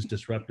you use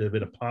disruptive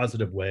in a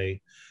positive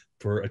way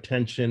for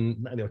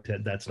attention. I know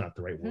that's not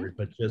the right word,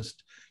 but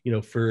just, you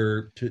know,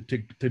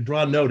 to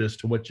draw notice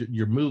to what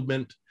your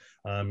movement,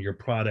 your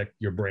product,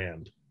 your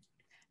brand.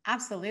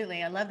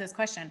 Absolutely. I love this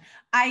question.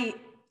 I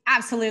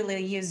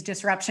absolutely use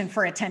disruption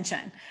for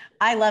attention.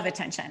 I love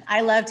attention. I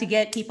love to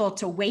get people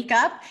to wake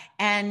up,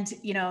 and,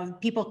 you know,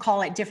 people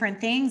call it different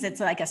things. It's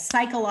like a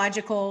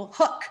psychological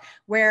hook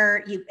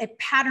where a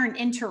pattern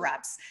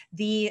interrupts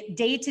the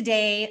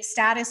day-to-day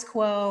status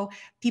quo.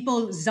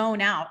 People zone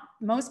out.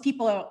 Most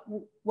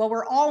people well,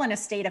 we're all in a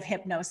state of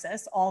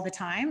hypnosis all the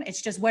time.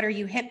 It's just, what are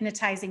you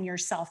hypnotizing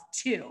yourself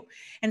to?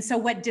 And so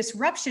what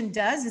disruption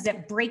does is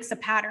it breaks a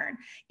pattern.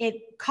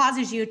 It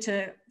causes you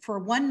to, for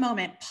one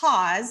moment,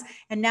 pause,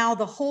 and now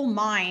the whole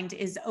mind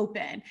is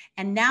open.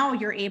 And now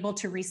you're able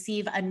to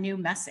receive a new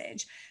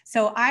message.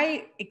 So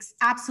I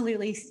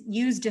absolutely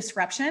use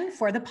disruption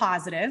for the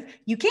positive.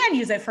 You can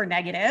use it for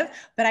negative,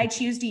 but I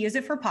choose to use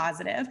it for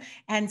positive.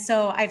 And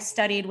so I've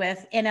studied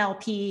with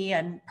NLP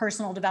and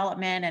personal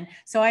development. And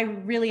so I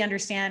really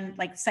understand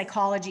like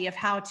psychology of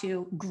how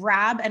to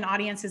grab an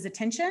audience's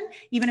attention,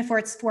 even if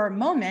it's for a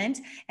moment.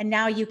 And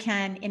now you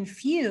can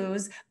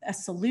infuse a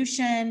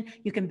solution,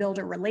 you can build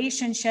a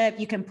relationship,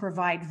 you can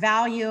provide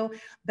value.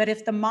 But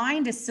if the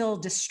mind is still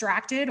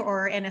distracted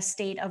or in a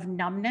state of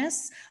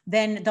numbness,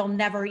 then they'll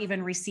never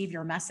even receive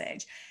your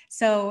message.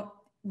 So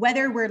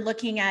whether we're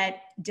looking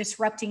at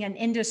disrupting an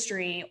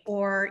industry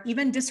or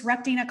even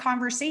disrupting a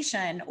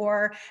conversation,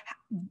 or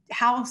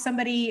how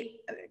somebody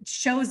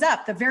shows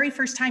up the very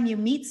first time you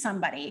meet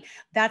somebody,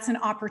 that's an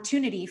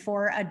opportunity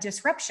for a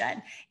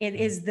disruption. It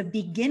is the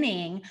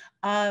beginning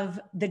of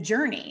the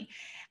journey.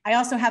 I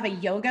also have a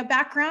yoga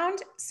background.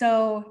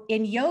 So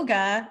in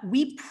yoga,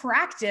 we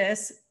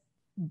practice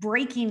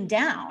breaking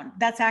down.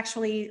 That's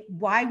actually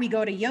why we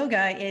go to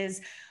yoga,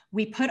 is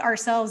we put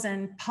ourselves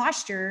in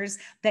postures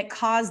that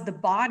cause the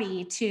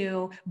body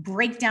to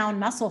break down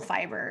muscle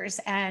fibers.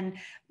 And,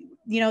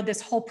 you know,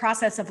 this whole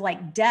process of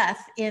like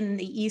death in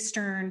the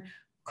Eastern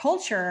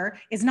culture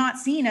is not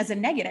seen as a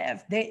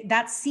negative.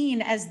 That's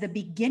seen as the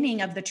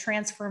beginning of the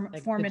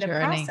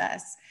transformative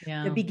process.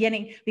 Yeah. The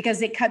beginning,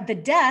 because it cut the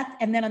death,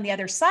 and then on the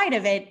other side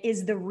of it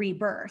is the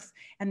rebirth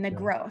and the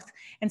growth.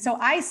 And so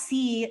I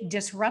see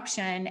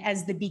disruption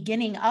as the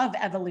beginning of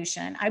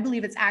evolution. I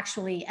believe it's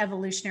actually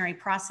evolutionary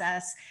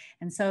process.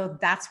 And so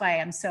that's why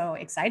I'm so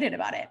excited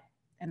about it.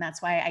 And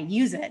that's why I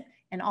use it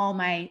in all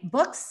my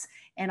books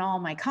and all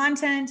my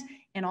content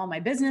and all my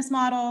business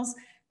models,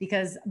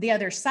 because the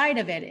other side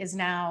of it is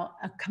now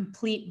a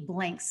complete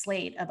blank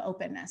slate of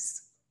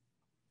openness.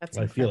 That's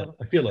incredible.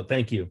 I feel it.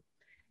 Thank you.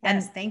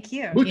 Yes, thank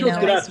you. Muchos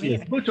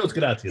gracias. Muchos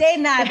gracias. De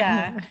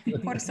nada.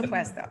 Por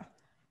supuesto.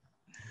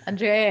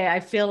 Andrea, I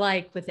feel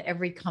like with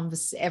every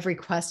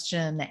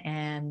question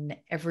and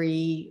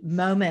every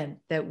moment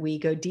that we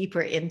go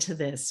deeper into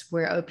this,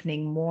 we're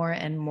opening more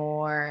and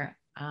more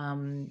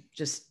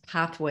just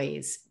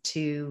pathways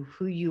to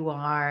who you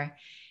are.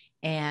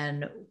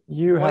 And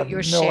what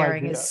you're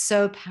sharing is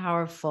so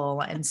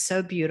powerful and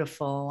so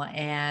beautiful.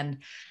 And,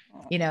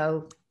 you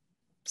know,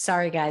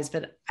 sorry guys,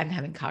 but I'm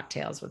having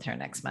cocktails with her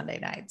next Monday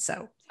night.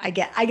 So I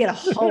get a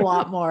whole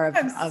lot more of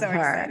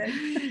her,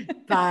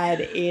 but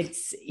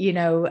it's, you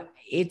know,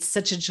 it's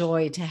such a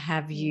joy to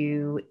have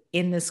you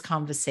in this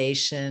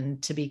conversation,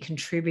 to be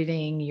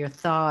contributing your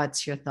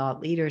thoughts, your thought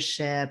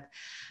leadership,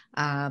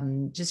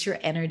 just your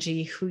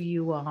energy, who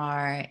you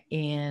are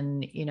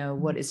in, you know,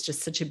 what is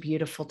just such a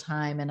beautiful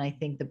time. And I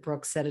think that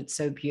Brooke said it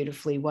so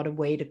beautifully. What a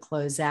way to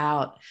close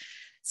out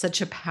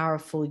such a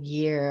powerful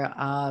year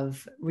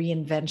of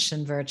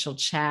reinvention, virtual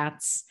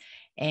chats,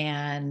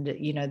 and,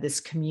 you know, this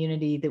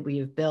community that we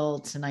have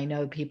built. And I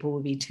know people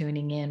will be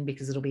tuning in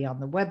because it'll be on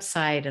the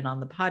website and on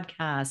the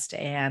podcast.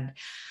 And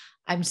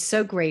I'm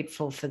so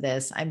grateful for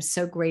this. I'm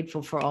so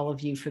grateful for all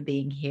of you for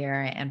being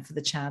here and for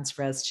the chance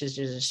for us to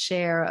just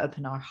share,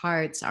 open our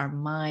hearts, our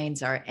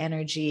minds, our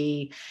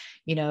energy.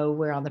 You know,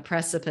 we're on the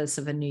precipice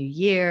of a new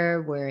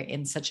year. We're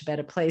in such a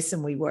better place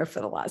than we were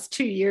for the last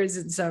 2 years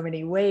in so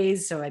many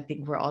ways. So I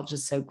think we're all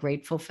just so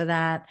grateful for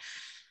that.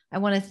 I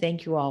want to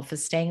thank you all for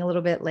staying a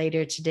little bit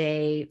later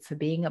today, for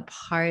being a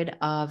part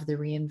of the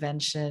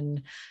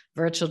Reinvention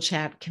virtual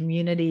chat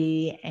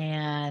community.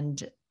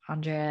 And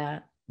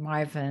Andrea,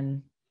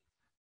 Marvin,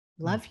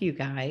 love you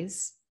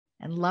guys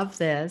and love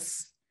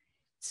this.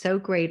 So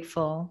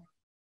grateful.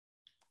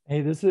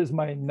 Hey, this is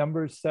my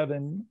number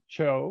 7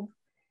 show,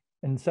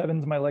 and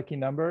 7's my lucky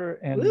number.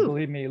 And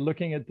believe me,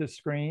 looking at this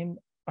screen,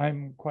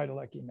 I'm quite a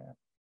lucky man.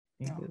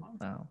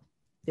 Wow.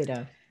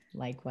 Ditto.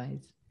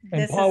 Likewise.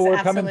 And This Paul, is we're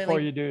coming for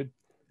absolutely- you, dude.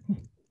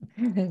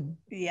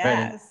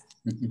 Yes.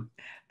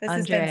 This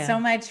has Andrea. been so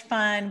much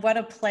fun. What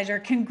a pleasure.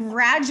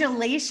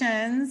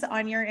 Congratulations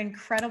on your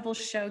incredible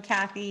show,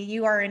 Kathy.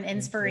 You are an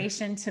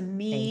inspiration to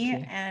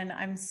me, and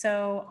I'm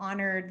so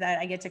honored that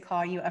I get to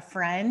call you a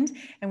friend,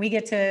 and we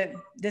get to,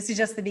 this is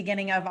just the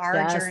beginning of our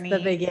journey.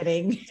 Just the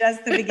beginning.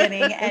 Just the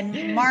beginning.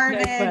 And Marvin,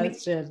 no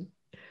question.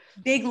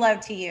 Big love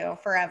to you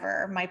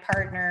forever, my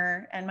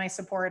partner and my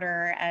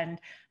supporter. And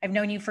I've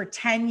known you for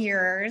 10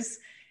 years.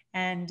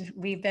 And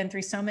we've been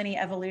through so many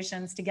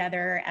evolutions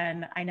together.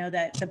 And I know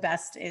that the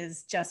best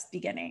is just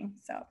beginning.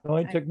 So It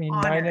only took me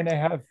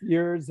 9.5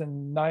 years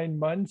and 9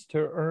 months to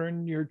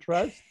earn your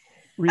trust,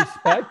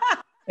 respect,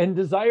 and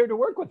desire to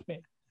work with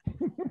me.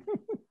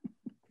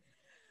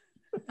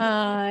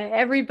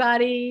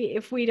 Everybody,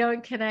 if we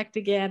don't connect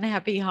again,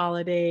 happy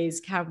holidays.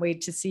 Can't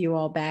wait to see you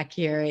all back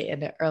here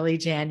in early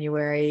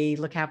January.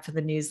 Look out for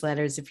the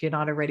newsletters if you're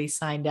not already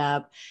signed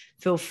up.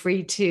 Feel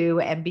free to,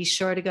 and be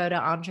sure to go to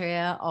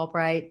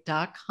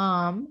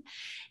andreaalbright.com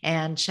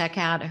and check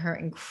out her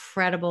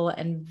incredible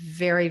and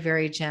very,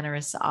 very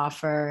generous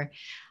offer.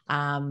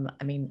 I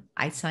mean,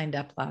 I signed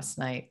up last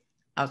night.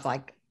 I was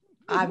like,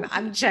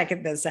 I'm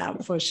checking this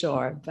out for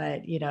sure.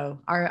 But you know,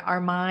 our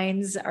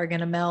minds are going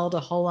to meld a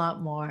whole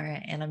lot more,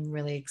 and I'm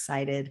really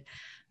excited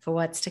for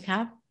what's to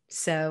come.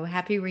 So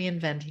happy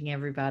reinventing,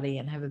 everybody,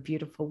 and have a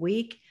beautiful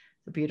week,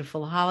 a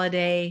beautiful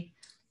holiday.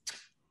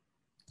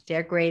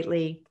 Dare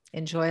greatly,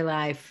 enjoy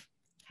life,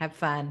 have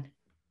fun.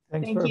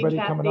 Thanks for everybody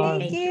coming on.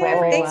 Thank you.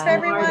 Thanks for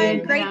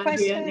everyone. Great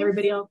question. And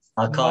everybody else.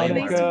 I'll call you.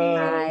 Nice to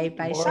meet you. Bye.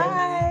 Bye.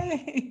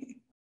 Bye.